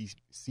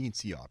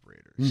 CNC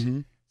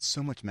operators.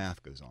 So much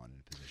math goes on in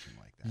a position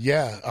like that.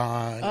 Yeah.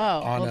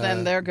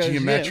 Then there goes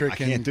geometric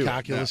you. and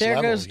calculus There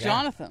level. goes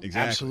Jonathan.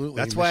 Exactly. Absolutely.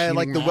 That's why I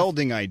like the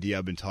welding idea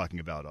I've been talking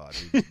about,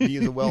 Audrey. He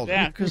is a welder.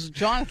 Yeah, because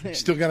Jonathan.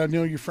 Still got to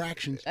know your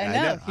fractions. I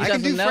know. I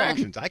can do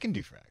fractions. I can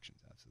do fractions.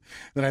 Absolutely.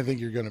 Then I think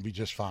you're going to be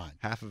just fine.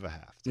 Half of a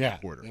half. Yeah. A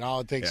quarter. And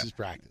all it takes is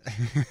practice.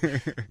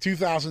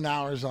 2,000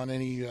 hours on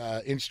any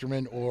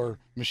instrument or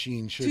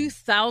machine should.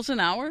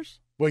 2,000 hours?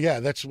 Well, yeah,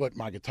 that's what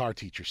my guitar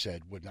teacher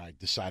said when I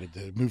decided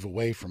to move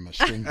away from a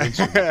stringed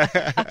instrument.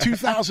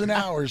 2,000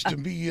 hours to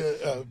be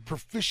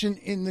proficient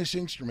in this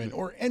instrument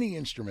or any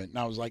instrument. And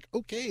I was like,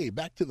 okay,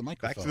 back to the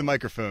microphone. Back to the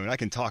microphone. I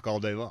can talk all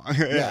day long.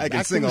 Yeah, I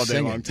can sing all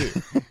day long, too.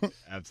 too.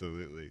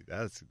 Absolutely.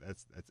 That's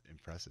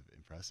impressive.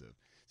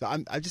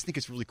 So I just think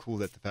it's really cool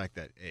that the fact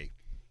that, hey,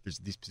 there's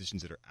these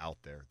positions that are out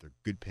there. They're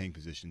good paying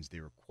positions.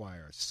 They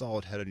require a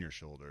solid head on your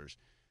shoulders.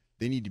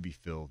 They need to be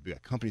filled. We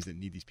got companies that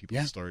need these people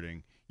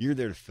starting. You're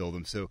there to fill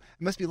them. So it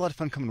must be a lot of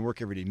fun coming to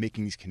work every day,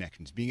 making these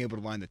connections, being able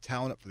to line the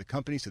talent up for the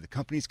company so the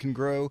companies can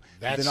grow,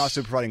 but then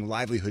also providing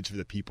livelihoods for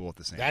the people at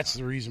the same time. That's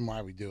the reason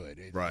why we do it.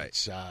 Right.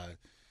 It's,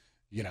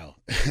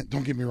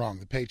 don't get me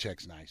wrong, the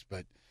paycheck's nice,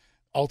 but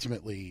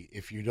ultimately,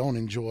 if you don't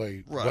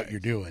enjoy what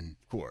you're doing,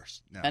 of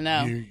course, no. I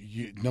know.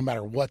 You no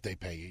matter what they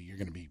pay you, you're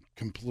going to be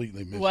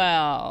completely miserable.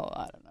 Well,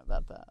 I don't know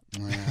about that.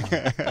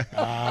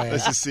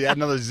 Let's just see. Add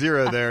another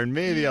 0 there, and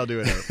maybe I'll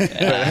do it.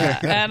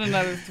 Add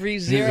another 3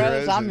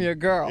 zeros. I'm your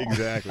girl.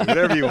 Exactly.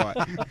 Whatever you want.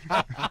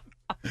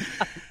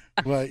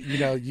 Well,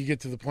 you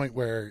get to the point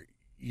where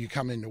you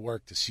come into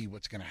work to see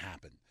what's going to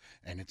happen.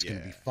 And it's going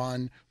to be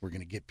fun. We're going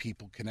to get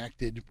people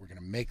connected. We're going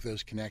to make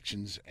those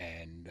connections,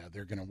 and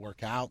they're going to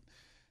work out.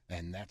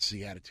 And that's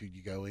the attitude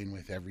you go in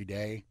with every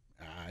day.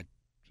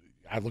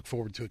 I look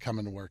forward to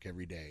coming to work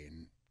every day,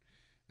 and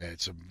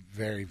it's a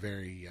very,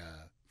 very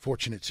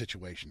fortunate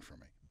situation for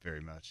me. Very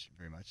much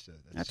so.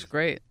 That's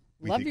great.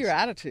 Love your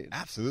attitude.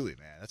 Absolutely,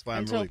 man. That's why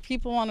Until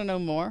people want to know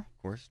more.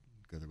 Of course,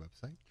 go to their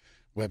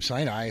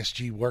website.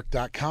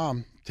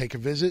 isgwork.com. Take a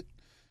visit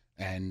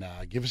and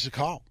give us a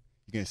call.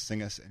 You going to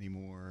sing us any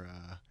more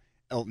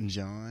Elton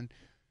John?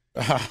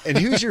 And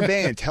who's your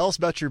band? Tell us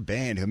about your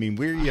band. I mean,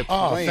 where are you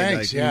playing?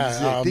 Thanks.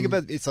 Think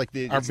about it's like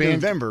it's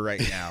November right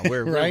now.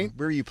 Where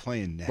are you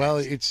playing next? Well,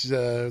 it's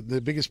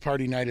the biggest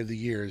party night of the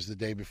year is the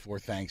day before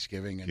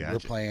Thanksgiving, and we're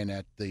playing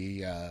at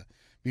the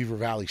Beaver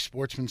Valley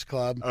Sportsman's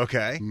Club.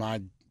 Okay.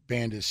 My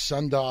band is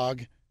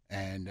Sundog,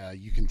 and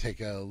you can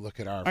take a look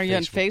at our. Are you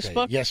on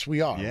Facebook? Page. Yes,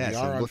 we are. Yeah, we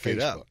are on look Facebook.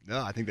 it up.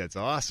 No, I think that's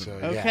awesome. So,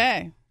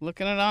 okay,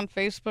 looking it on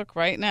Facebook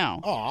right now.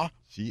 Aw,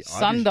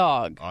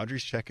 Sundog.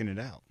 Audrey's checking it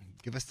out.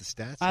 Give us the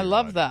stats. I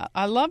love that.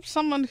 I love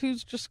someone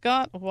who's just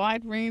got a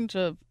wide range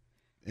of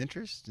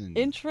interests and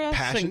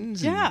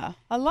passions. I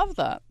love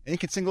that. And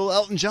can sing a little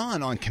Elton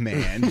John on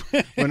command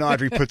when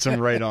Audrey puts him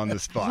right on the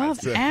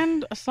spot.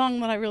 And a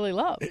song that I really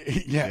love.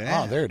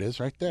 Yeah. Oh, there it is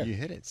right there. You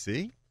hit it.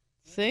 See?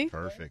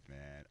 Perfect,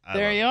 man.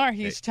 There you are.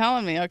 He's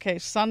telling me. Okay,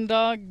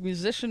 Sundog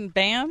Musician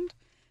Band,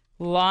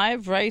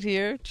 live right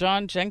here.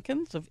 John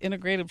Jenkins of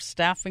Integrative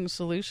Staffing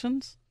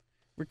Solutions,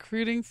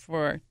 recruiting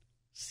for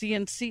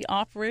CNC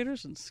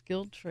operators and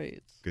skilled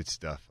trades. Good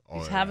stuff.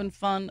 He's having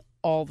fun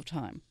all the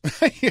time.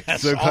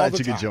 Yes, so glad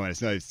you could join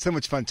us. No, it's so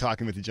much fun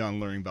talking with you, John,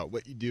 learning about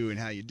what you do and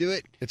how you do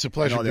it. It's a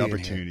pleasure. And all the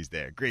opportunities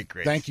there. Great.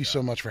 Thank you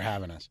so much for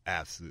having us.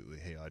 Absolutely.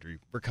 Hey, Audrey,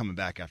 we're coming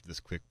back after this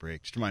quick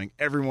break. Just reminding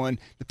everyone,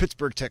 the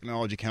Pittsburgh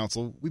Technology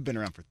Council, we've been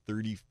around for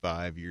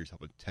 35 years,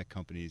 helping tech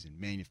companies and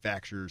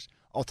manufacturers,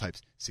 all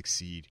types,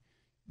 succeed.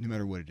 No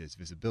matter what it is,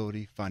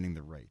 visibility, finding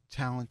the right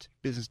talent,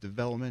 business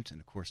development, and,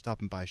 of course,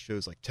 stopping by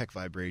shows like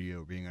TechVibe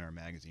Radio, being in our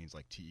magazines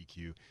like TEQ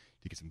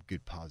to get some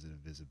good positive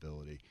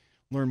visibility.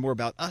 Learn more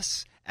about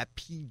us at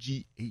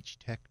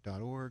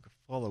pghtech.org.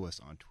 Follow us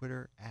on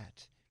Twitter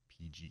at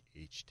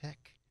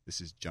pghtech.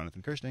 This is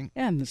Jonathan Kirsting.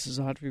 And this is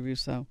Audrey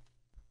Russo.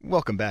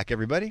 Welcome back,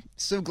 everybody.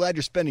 So glad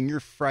you're spending your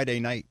Friday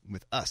night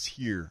with us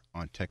here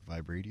on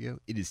TechVibe Radio.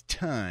 It is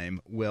time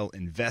well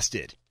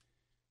invested.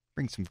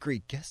 Bring some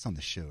great guests on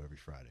the show every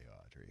Friday, Audrey.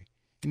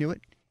 You know what?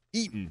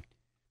 Eaton.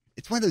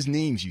 It's one of those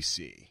names you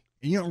see,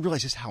 and you don't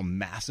realize just how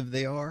massive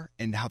they are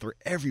and how they're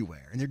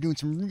everywhere. And they're doing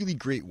some really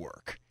great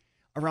work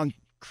around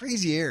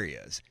crazy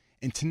areas.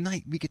 And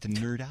tonight, we get to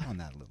nerd out on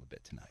that a little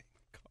bit tonight.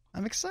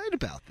 I'm excited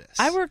about this.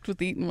 I worked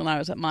with Eaton when I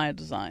was at Maya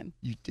Design.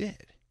 You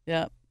did?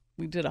 Yep.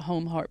 We did a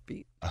home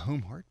heartbeat. A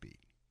home heartbeat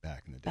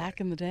back in the day.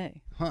 Back in the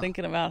day. Huh.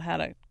 Thinking about how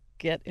to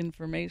get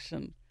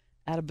information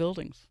out of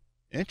buildings.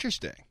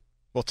 Interesting.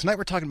 Well, tonight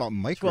we're talking about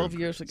microgrids. 12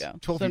 years ago.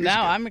 12 so years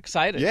now ago. I'm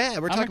excited. Yeah,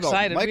 we're talking I'm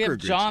excited. about microgrids. We have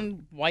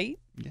John White,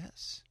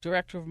 Yes.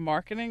 Director of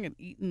Marketing at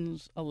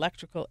Eaton's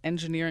Electrical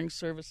Engineering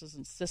Services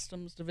and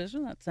Systems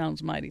Division. That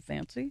sounds mighty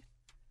fancy.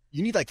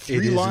 You need like It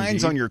 3 is lines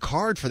indeed. on your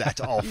card for that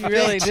to all fit. You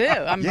really do.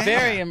 I'm Yeah.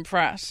 very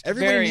impressed.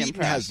 Everyone very in Eaton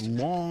impressed. has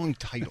long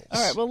titles. All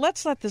right, well,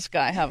 let's let this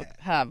guy have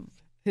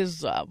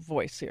his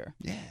voice here.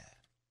 Yeah.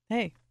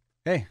 Hey,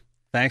 Hey,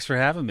 thanks for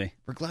having me.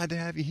 We're glad to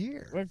have you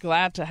here. we're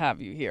glad to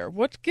have you here.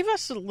 Give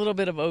us a little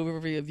bit of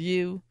overview of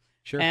you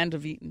Sure. and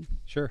of Eaton.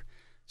 Sure.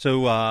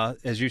 So,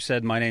 as you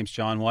said, my name's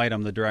John White.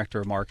 I'm the Director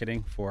of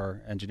Marketing for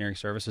our Engineering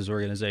Services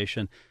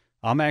Organization.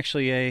 I'm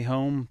actually a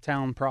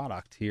hometown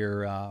product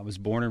here. I was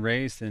born and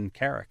raised in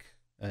Carrick.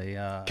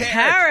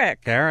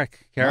 Carrick.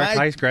 Carrick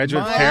My-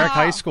 graduate of my- Carrick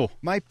High School.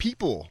 My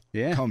people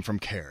Yeah. come from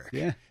Carrick.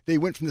 Yeah. They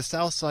went from the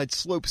south side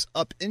slopes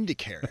up into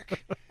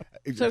Carrick.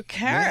 So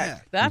Carrick, Yeah.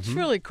 that's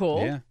really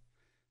cool. Yeah.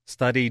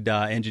 Studied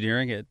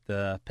engineering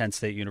at Penn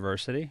State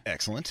University.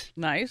 Excellent.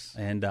 Nice.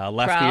 And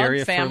left Proud? the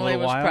area for a Family little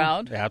was while.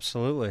 proud?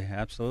 Absolutely.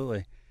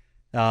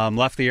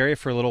 Left the area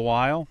for a little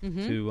while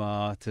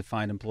Mm-hmm. to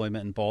find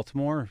employment in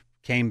Baltimore.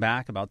 Came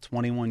back about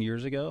 21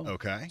 years ago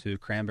Okay. to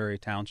Cranberry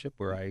Township,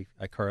 where I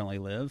currently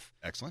live.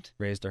 Excellent.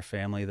 Raised our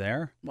family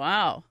there.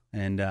 Wow.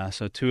 And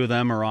so 2 of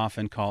them are off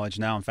in college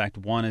now. In fact,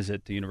 one is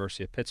at the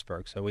University of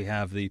Pittsburgh. So we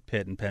have the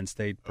Pitt and Penn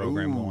State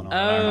program Ooh. going on. Oh,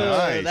 at our house.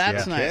 Nice.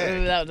 that's Yeah. nice. Okay.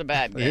 Ooh, that was a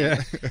bad game. Yeah.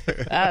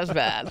 That was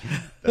bad.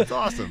 That's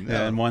awesome.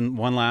 Yeah. And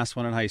one last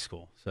one in high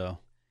school. So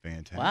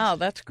Fantastic. Wow,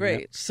 that's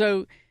great.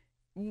 So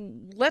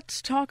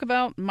let's talk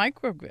about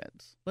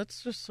microgrids.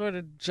 Let's just sort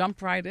of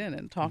jump right in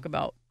and talk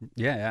about.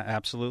 yeah,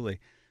 absolutely.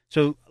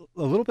 So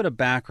a little bit of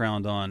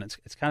background on it's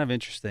kind of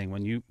interesting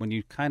when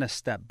you kind of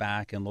step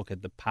back and look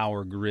at the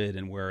power grid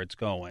and where it's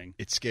going.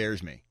 It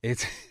scares me.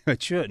 It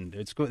shouldn't.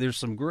 There's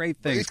some great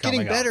things. It's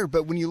getting coming up. better,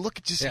 but when you look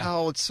at just Yeah.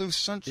 how it's so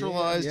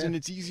centralized Yeah. and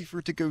it's easy for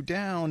it to go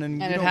down, and And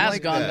we it don't has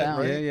like gone that, down.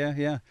 right?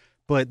 Yeah.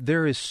 But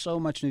there is so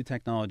much new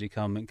technology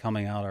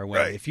coming out our way.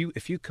 Right.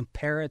 If you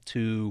compare it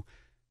to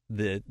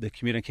the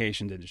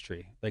communications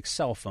industry, like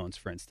cell phones,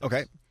 for instance.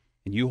 Okay.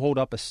 And you hold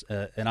up an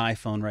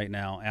iPhone right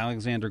now.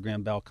 Alexander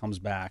Graham Bell comes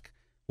back.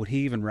 Would he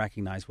even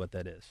recognize what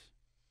that is?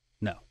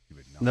 No. You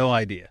would not. No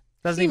idea.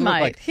 Doesn't He even might.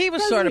 look like He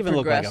was doesn't sort of even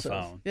look like a progressive.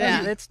 phone.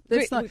 Yeah. It's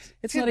Wait, not. wait,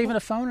 It's wait, not even a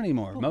phone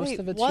anymore. But Most wait,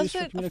 of it's was used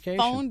for it communication.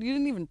 a phone? You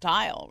didn't even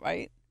dial,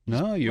 right?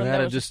 No, you When had there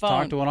to was a just phone,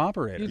 talk to an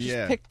operator. You just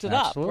Yeah. picked it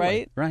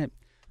Absolutely. up, right? Right.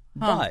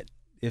 Huh. But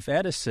if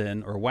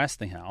Edison or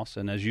Westinghouse,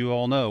 and as you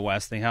all know,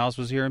 Westinghouse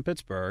was here in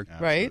Pittsburgh.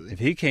 Right. Absolutely. If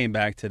he came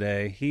back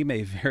today, he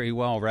may very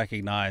well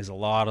recognize a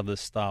lot of the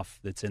stuff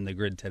that's in the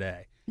grid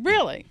today.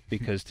 Really?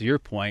 Because to your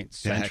point,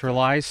 Exactly.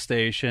 centralized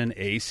station,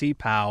 AC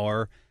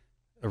power,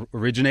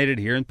 originated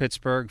here in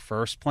Pittsburgh.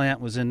 First plant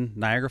was in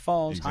Niagara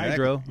Falls, Exactly.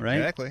 hydro, right?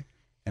 Exactly.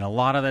 And a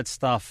lot of that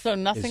stuff So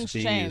nothing's is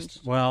being changed.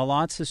 used. Well,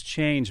 lots has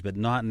changed, but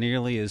not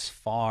nearly as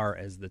far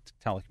as the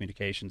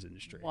telecommunications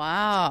industry.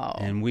 Wow.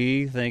 And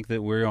we think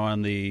that we're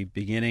on the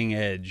beginning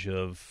edge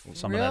of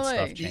some of that Really?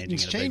 stuff changing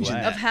Eaton's in a changing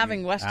big way. Of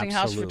having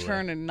Westinghouse Absolutely.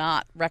 return and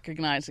not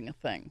recognizing a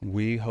thing.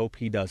 We hope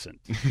he doesn't.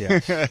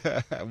 Yes.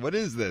 What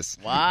is this?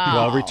 Wow.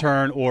 Well,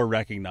 return or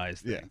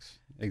recognize Yeah. things.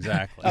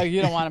 Exactly. Oh,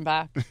 you don't want him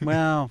back?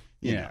 Well,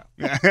 You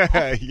yeah.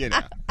 know. You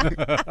know.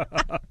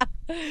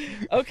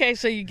 Okay,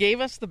 so you gave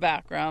us the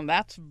background.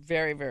 That's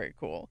very, very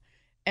cool.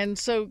 And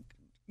so,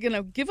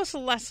 give us a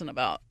lesson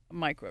about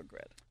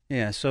microgrid.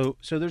 Yeah, so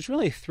there's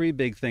really 3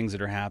 big things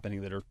that are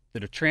happening that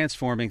are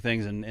transforming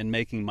things and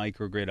making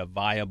microgrid a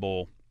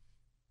viable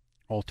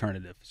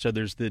alternative. So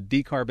there's the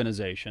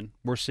decarbonization.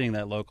 We're seeing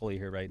that locally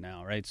here right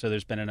now, right? So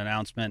there's been an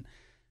announcement,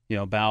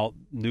 about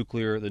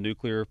the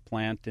nuclear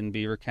plant in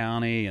Beaver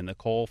County and the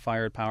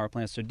coal-fired power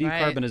plants. So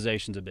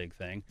decarbonization's a big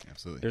thing.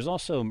 Absolutely. There's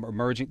also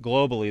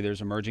globally,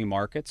 there's emerging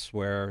markets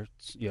where,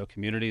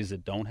 communities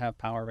that don't have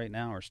power right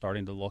now are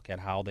starting to look at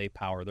how they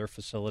power their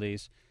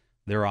facilities,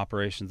 their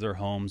operations, their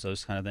homes,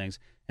 those kind of things.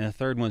 And the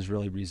third one's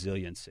really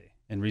resiliency.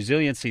 And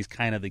resiliency is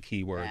kind of the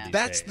key word these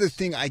That's days. the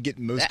thing I get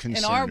most In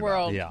concerned our about.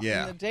 world, Yeah.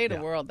 in the data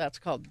Yeah. world, that's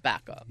called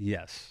backup.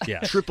 Yes.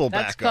 Triple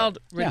That's backup. called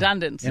Yeah.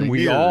 redundancy. And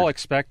we Weird. all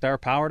expect our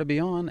power to be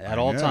on at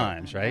all know.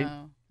 times, right?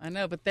 I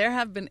know, but there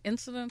have been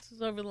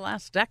incidences over the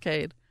last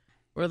decade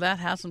where that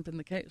hasn't been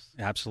the case.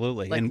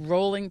 Absolutely. Like and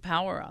rolling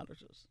power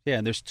outages. yeah,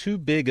 and there's 2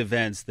 big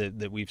events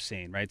that we've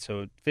seen, right?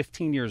 So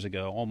 15 years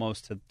ago,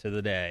 almost to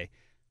the day,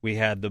 we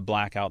had the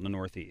blackout in the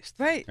Northeast.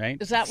 Right. Right?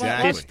 Is that what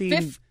it was?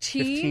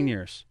 15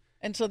 years.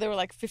 And so there were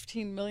like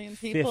 15 million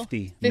people?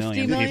 50 million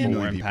people million were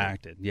people.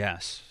 impacted.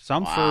 Yes.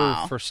 Some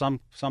Wow. for some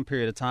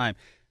period of time.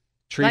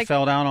 Tree Like-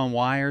 fell down on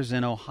wires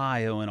in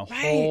Ohio, and a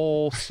Right.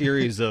 whole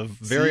series of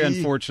very See?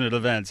 unfortunate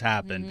events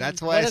happened. That's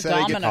why What I a said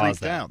I get domino.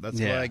 freaked out. That's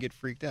Yeah. why I get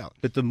freaked out.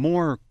 But the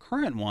more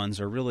current ones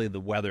are really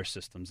the weather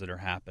systems that are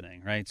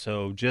happening, right?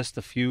 So just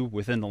a few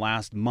within the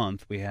last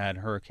month, we had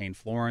Hurricane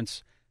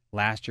Florence.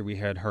 Last year, we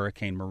had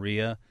Hurricane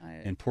Maria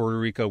Right. in Puerto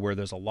Rico, where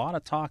there's a lot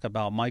of talk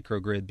about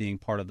microgrid being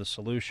part of the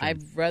solution.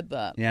 I've read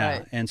that. Yeah,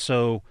 Right. and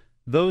so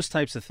those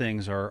types of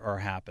things are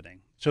happening.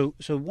 So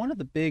one of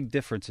the big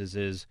differences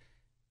is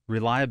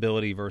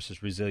reliability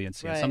versus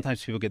resiliency. Right. And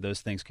sometimes people get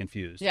those things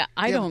confused. Yeah,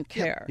 I don't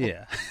care.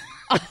 Yeah.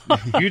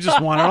 You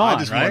just want it on, I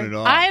just right? want it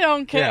on. I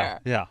don't care.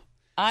 Yeah.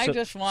 I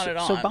just want it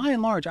on. So by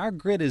and large, our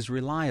grid is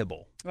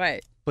reliable.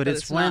 Right. But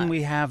it's when not.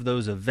 we have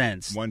those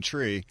events One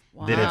tree.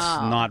 that it's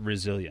Wow. not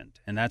resilient.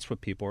 And that's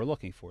what people are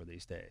looking for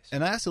these days.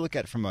 And I also look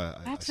at it from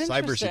a That's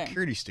interesting.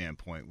 cybersecurity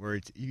standpoint, where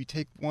you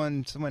take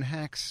someone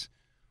hacks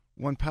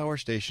one power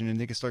station and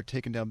they can start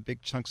taking down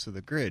big chunks of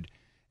the grid.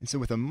 And so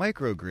with a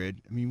microgrid,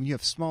 I mean, when you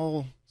have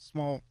small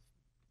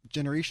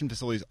generation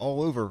facilities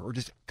all over, or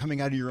just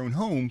coming out of your own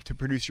home to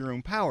produce your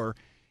own power,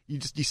 you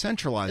just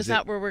decentralize it. Is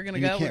that where we're going to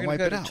and you go? can't We're going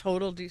to wipe go it to out.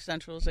 total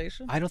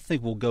decentralization? I don't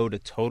think we'll go to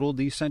total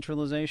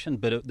decentralization,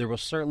 but there will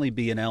certainly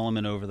be an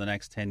element over the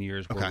next 10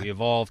 years where Okay. we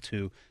evolve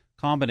to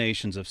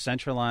combinations of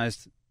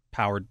centralized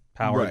power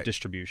Right.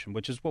 distribution,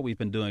 which is what we've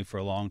been doing for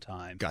a long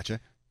time. Gotcha.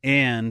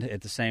 And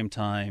at the same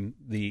time,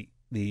 the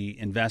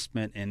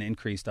investment and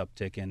increased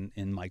uptick in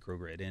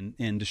microgrid and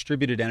in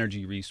distributed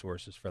energy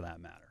resources for that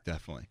matter.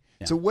 Definitely.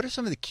 Yeah. So what are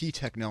some of the key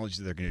technologies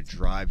that are going to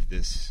drive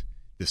this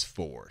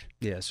forward?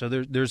 Yeah, so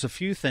there's a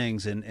few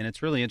things, and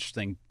it's really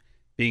interesting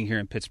being here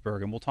in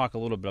Pittsburgh, and we'll talk a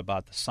little bit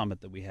about the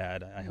summit that we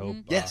had, I hope,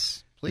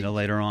 Yes, please.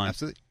 later on.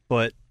 Absolutely.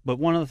 But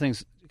one of the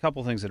things, a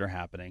couple of things that are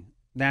happening,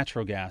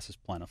 natural gas is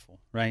plentiful,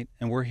 right?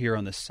 And we're here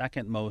on the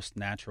second most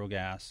natural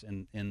gas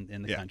in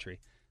the Yeah. country.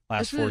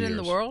 Last Isn't 4 it years. in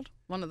the world?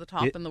 One of the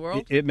top in the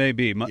world? It may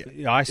be.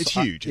 Yeah. It's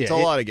huge. It's a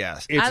lot of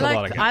gas. It's I a like,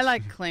 lot of gas. I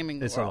like claiming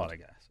the It's world. a lot of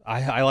gas.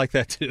 I like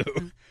that too.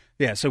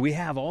 Yeah, so we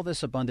have all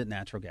this abundant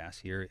natural gas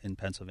here in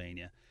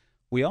Pennsylvania.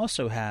 We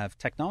also have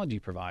technology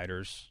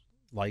providers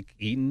like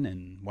Eaton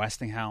and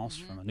Westinghouse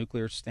from a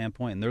nuclear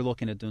standpoint, and they're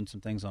looking at doing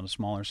some things on a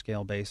smaller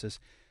scale basis.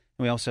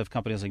 And we also have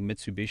companies like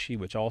Mitsubishi,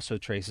 which also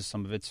traces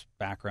some of its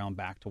background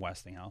back to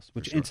Westinghouse,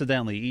 which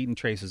incidentally, Eaton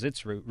traces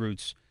its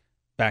roots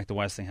back to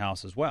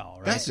Westinghouse as well,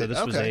 right? That's so it.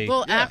 this was Okay. a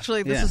Well,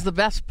 actually, this Yeah. is the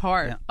best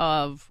part Yeah.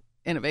 of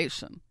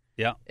innovation,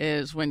 yeah,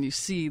 is when you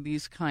see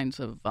these kinds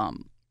of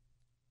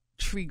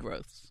tree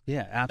growths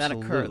yeah,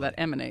 absolutely. that occur, that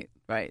emanate,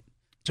 right?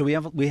 So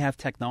we have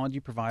technology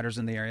providers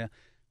in the area.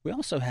 We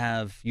also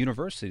have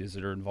universities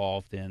that are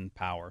involved in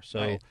power. So,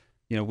 Right.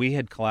 we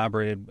had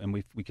collaborated, and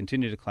we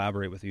continue to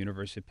collaborate with the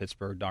University of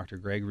Pittsburgh, Dr.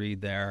 Greg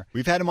Reed there.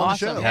 We've had him on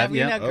Awesome. the show. Yeah, we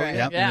know Greg.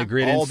 Yep, Yeah. and the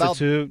Grid All about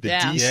Institute. the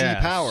Yeah. DC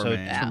power, so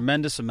man.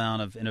 tremendous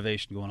amount of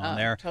innovation going on Oh,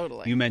 there.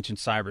 totally. You mentioned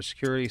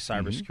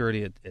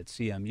cybersecurity at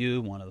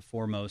CMU, one of the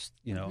foremost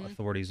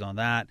authorities on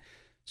that.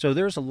 So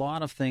there's a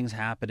lot of things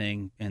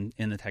happening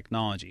in the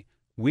technology.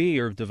 We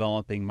are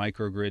developing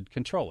microgrid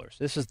controllers.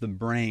 This is the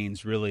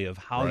brains, really, of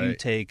how you Right.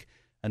 take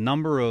a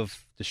number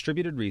of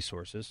distributed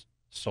resources,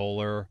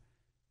 solar,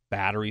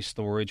 battery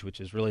storage,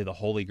 which is really the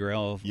holy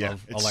grail of Yeah,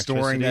 of it's electricity.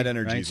 storing that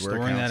energy right? is where it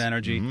Storing that counts.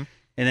 energy. Mhm.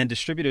 And then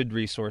distributed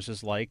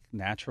resources like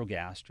natural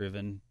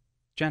gas-driven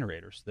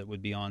generators that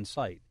would be on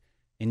site.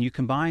 And you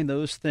combine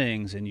those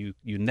things and you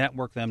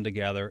network them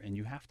together, and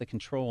you have to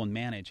control and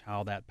manage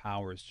how that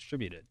power is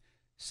distributed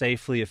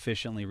safely,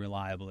 efficiently,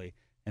 reliably.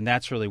 And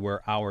that's really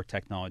where our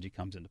technology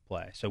comes into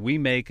play. So we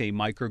make a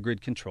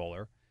microgrid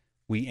controller.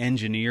 We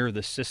engineer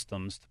the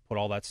systems to put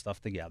all that stuff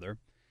together.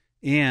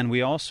 And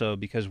we also,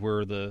 because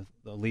we're the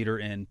leader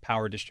in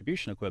power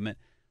distribution equipment,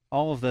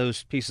 all of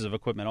those pieces of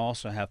equipment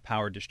also have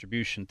power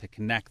distribution to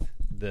connect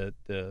the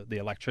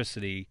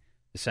electricity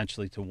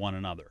essentially to one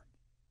another.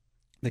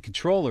 The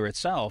controller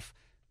itself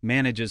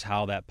manages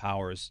how that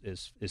power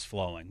is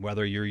flowing,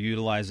 whether you're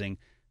utilizing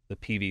the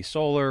PV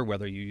solar,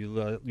 whether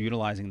you're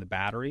utilizing the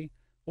battery,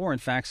 or in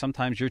fact,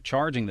 sometimes you're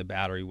charging the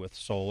battery with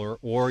solar,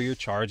 or you're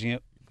charging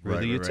it through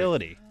the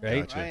utility,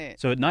 right? Gotcha. Right.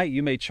 So at night,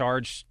 you may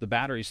charge the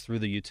batteries through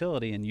the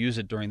utility and use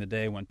it during the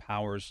day when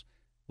power's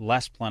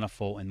less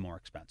plentiful and more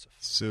expensive.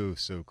 So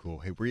cool.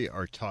 Hey, we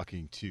are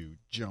talking to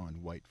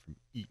John White from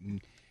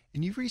Eaton,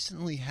 and you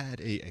recently had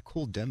a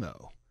cool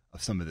demo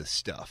of some of this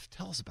stuff.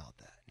 Tell us about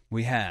that.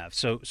 We have.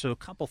 So a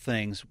couple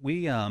things.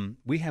 We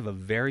have a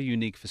very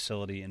unique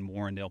facility in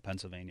Warrendale,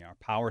 Pennsylvania, our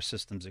Power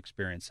Systems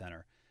Experience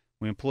Center.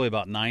 We employ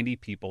about 90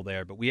 people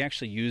there, but we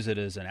actually use it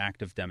as an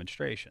active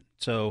demonstration.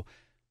 So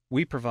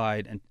we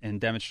provide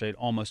and demonstrate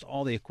almost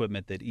all the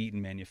equipment that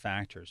Eaton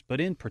manufactures. But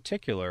in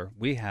particular,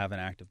 we have an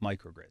active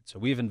microgrid. So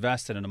we've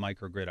invested in a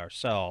microgrid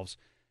ourselves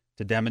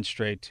to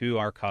demonstrate to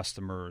our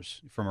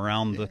customers from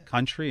around the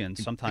country and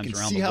sometimes can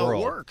around see the how it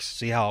world. works.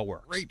 See how it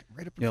works. Right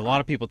up in A front. lot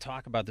of people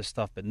talk about this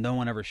stuff, but no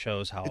one ever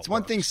shows how It's it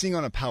one works. thing seeing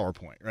on a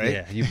PowerPoint, right?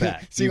 Yeah, you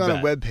bet. seeing You on bet.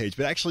 a web page,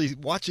 but actually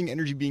watching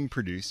energy being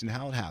produced and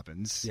how it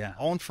happens Yeah.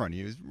 all in front of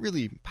you is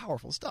really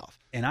powerful stuff.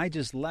 And I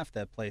just left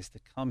that place to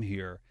come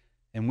here,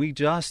 and we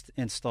just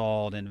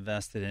installed and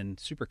invested in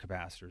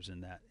supercapacitors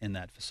in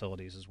that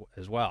facilities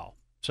as well.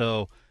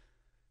 So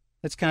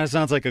that kind of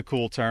sounds like a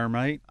cool term,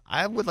 right?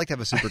 I would like to have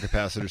a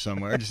supercapacitor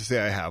somewhere just to say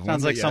I have one.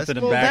 Sounds but like yes. something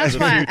in Well, Back that's to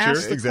the why I Future.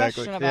 asked the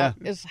Exactly. question about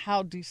is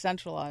how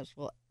decentralized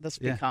will this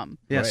become,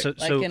 Yeah, Right. so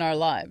like in our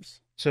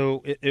lives?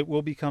 So it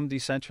will become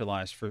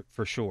decentralized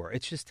for sure.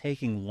 It's just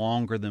taking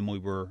longer than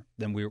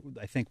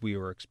I think we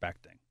were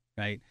expecting.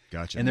 right?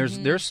 Gotcha. And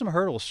there's some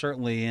hurdles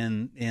certainly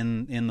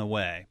in the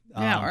way.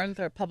 Yeah, aren't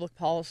there public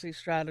policy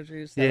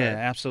strategies? Yeah,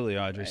 absolutely,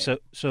 Audrey. Right.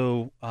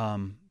 So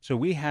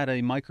we had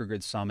a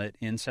microgrid summit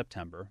in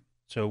September.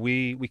 So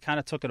we kind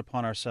of took it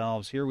upon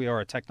ourselves. Here we are,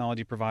 a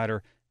technology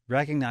provider,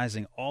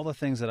 recognizing all the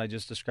things that I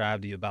just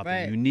described to you about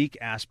the unique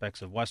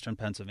aspects of Western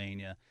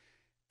Pennsylvania.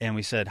 And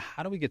we said,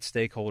 how do we get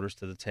stakeholders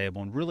to the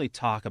table and really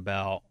talk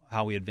about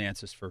how we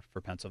advance this for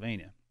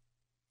Pennsylvania?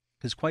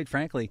 Because quite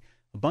frankly,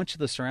 a bunch of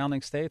the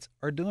surrounding states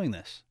are doing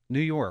this. New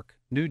York,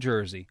 New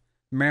Jersey,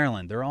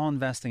 Maryland, they're all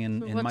investing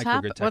in microgrid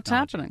technology. What's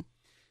happening?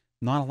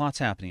 Not a lot's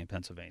happening in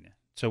Pennsylvania.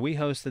 So we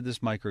hosted this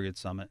microgrid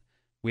summit.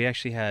 We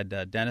actually had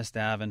Dennis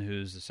Davin,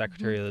 who's the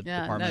Secretary of the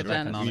Department of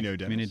Economic and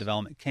Community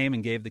Development, came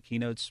and gave the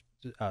keynote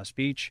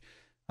speech.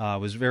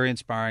 Was very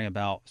inspiring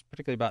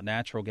particularly about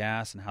natural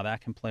gas and how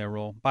that can play a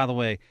role. By the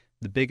way,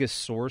 the biggest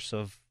source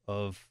of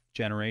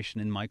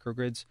generation in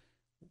microgrids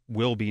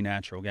will be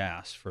natural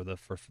gas for the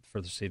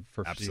foreseeable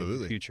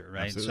future,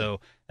 right? Absolutely.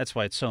 So that's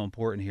why it's so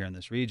important here in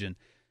this region.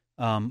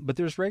 But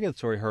there's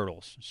regulatory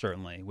hurdles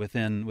certainly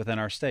within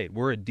our state.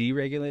 We're a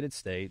deregulated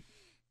state.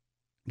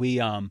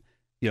 We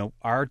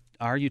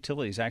our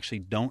utilities actually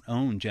don't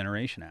own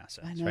generation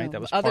assets, right? That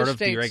was Other part of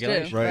states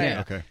deregulation, do. Right.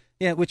 Yeah. Okay.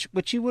 Yeah,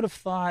 which you would have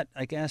thought,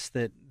 I guess,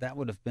 that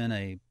would have been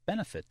a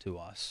benefit to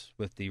us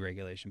with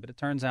deregulation, but it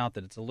turns out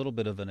that it's a little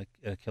bit of an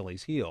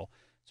Achilles heel.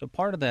 So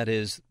part of that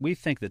is we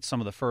think that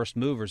some of the first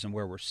movers and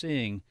where we're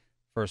seeing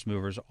first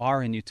movers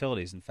are in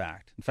utilities. In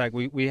fact,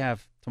 we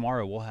have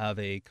tomorrow we'll have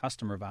a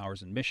customer of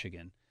ours in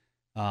Michigan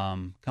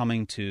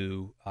coming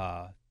to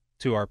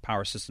our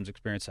Power Systems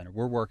Experience Center.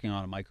 We're working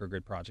on a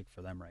microgrid project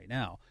for them right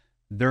now.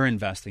 They're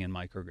investing in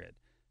microgrid,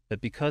 but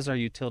because our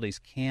utilities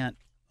can't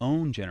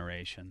own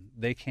generation,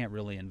 they can't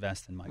really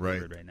invest in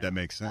microgrid right now. That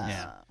makes sense.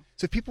 Yeah.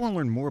 So if people want to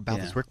learn more about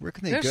this, where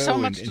can they There's go so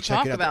much and to check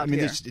talk it out? about I mean,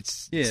 here.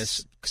 it's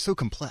so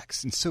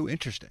complex and so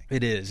interesting.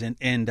 It is,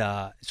 and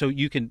so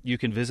you can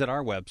visit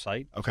our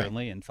website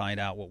certainly and find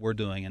out what we're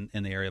doing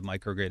in the area of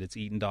microgrid. It's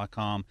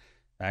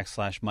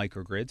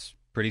eaton.com/microgrids.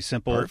 Pretty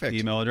simple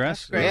email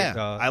address.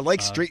 Yeah, I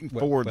like straight and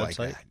forward website.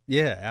 like that.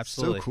 Yeah,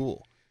 absolutely. So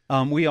cool.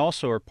 We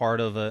also are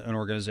part of an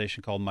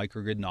organization called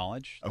Microgrid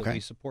Knowledge that we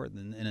support,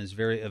 and is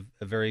a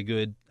very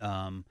good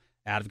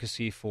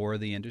advocacy for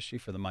the industry,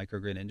 for the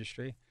microgrid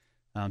industry.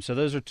 So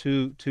those are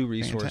two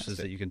resources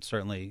that you can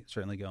certainly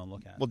go and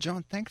look at. Well,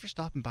 John, thanks for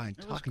stopping by and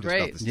talking to us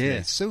great. about this today.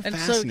 It's so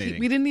fascinating. So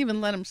we didn't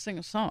even let him sing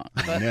a song,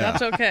 but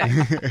that's okay.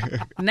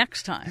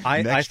 Next time.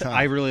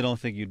 I really don't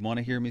think you'd want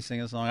to hear me sing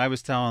a song. I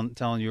was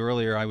telling you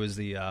earlier, I was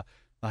the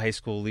high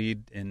school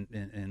lead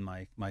in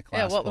my class.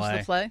 Yeah, what was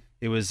the play?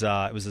 It was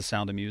The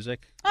Sound of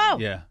Music. Oh,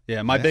 yeah.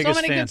 My biggest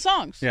so many fan, good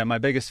songs. Yeah, my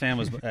biggest fan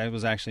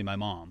was actually my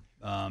mom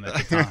at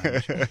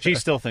the time. She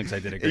still thinks I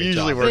did a great job. It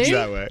usually works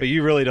that way. But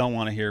you really don't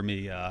want to hear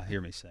me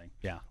sing.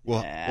 Yeah.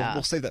 Well,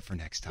 we'll save that for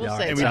next time.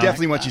 And we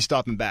definitely want you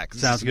stopping back.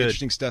 This Sounds is some good.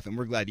 interesting stuff, and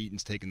we're glad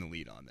Eaton's taking the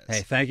lead on this.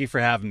 Hey, thank you for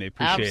having me.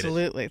 Appreciate it.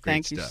 Absolutely.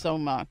 Thank you stuff. so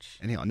much.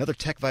 Anyhow, another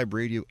TechVibe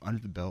Radio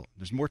under the belt.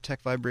 There's more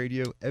TechVibe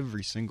Radio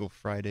every single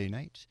Friday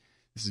night.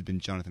 This has been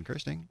Jonathan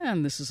Kirsting.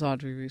 And this is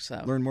Audrey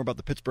Rousseau. Learn more about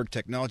the Pittsburgh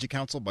Technology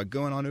Council by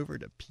going on over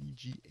to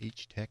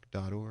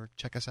pghtech.org.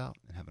 Check us out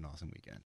and have an awesome weekend.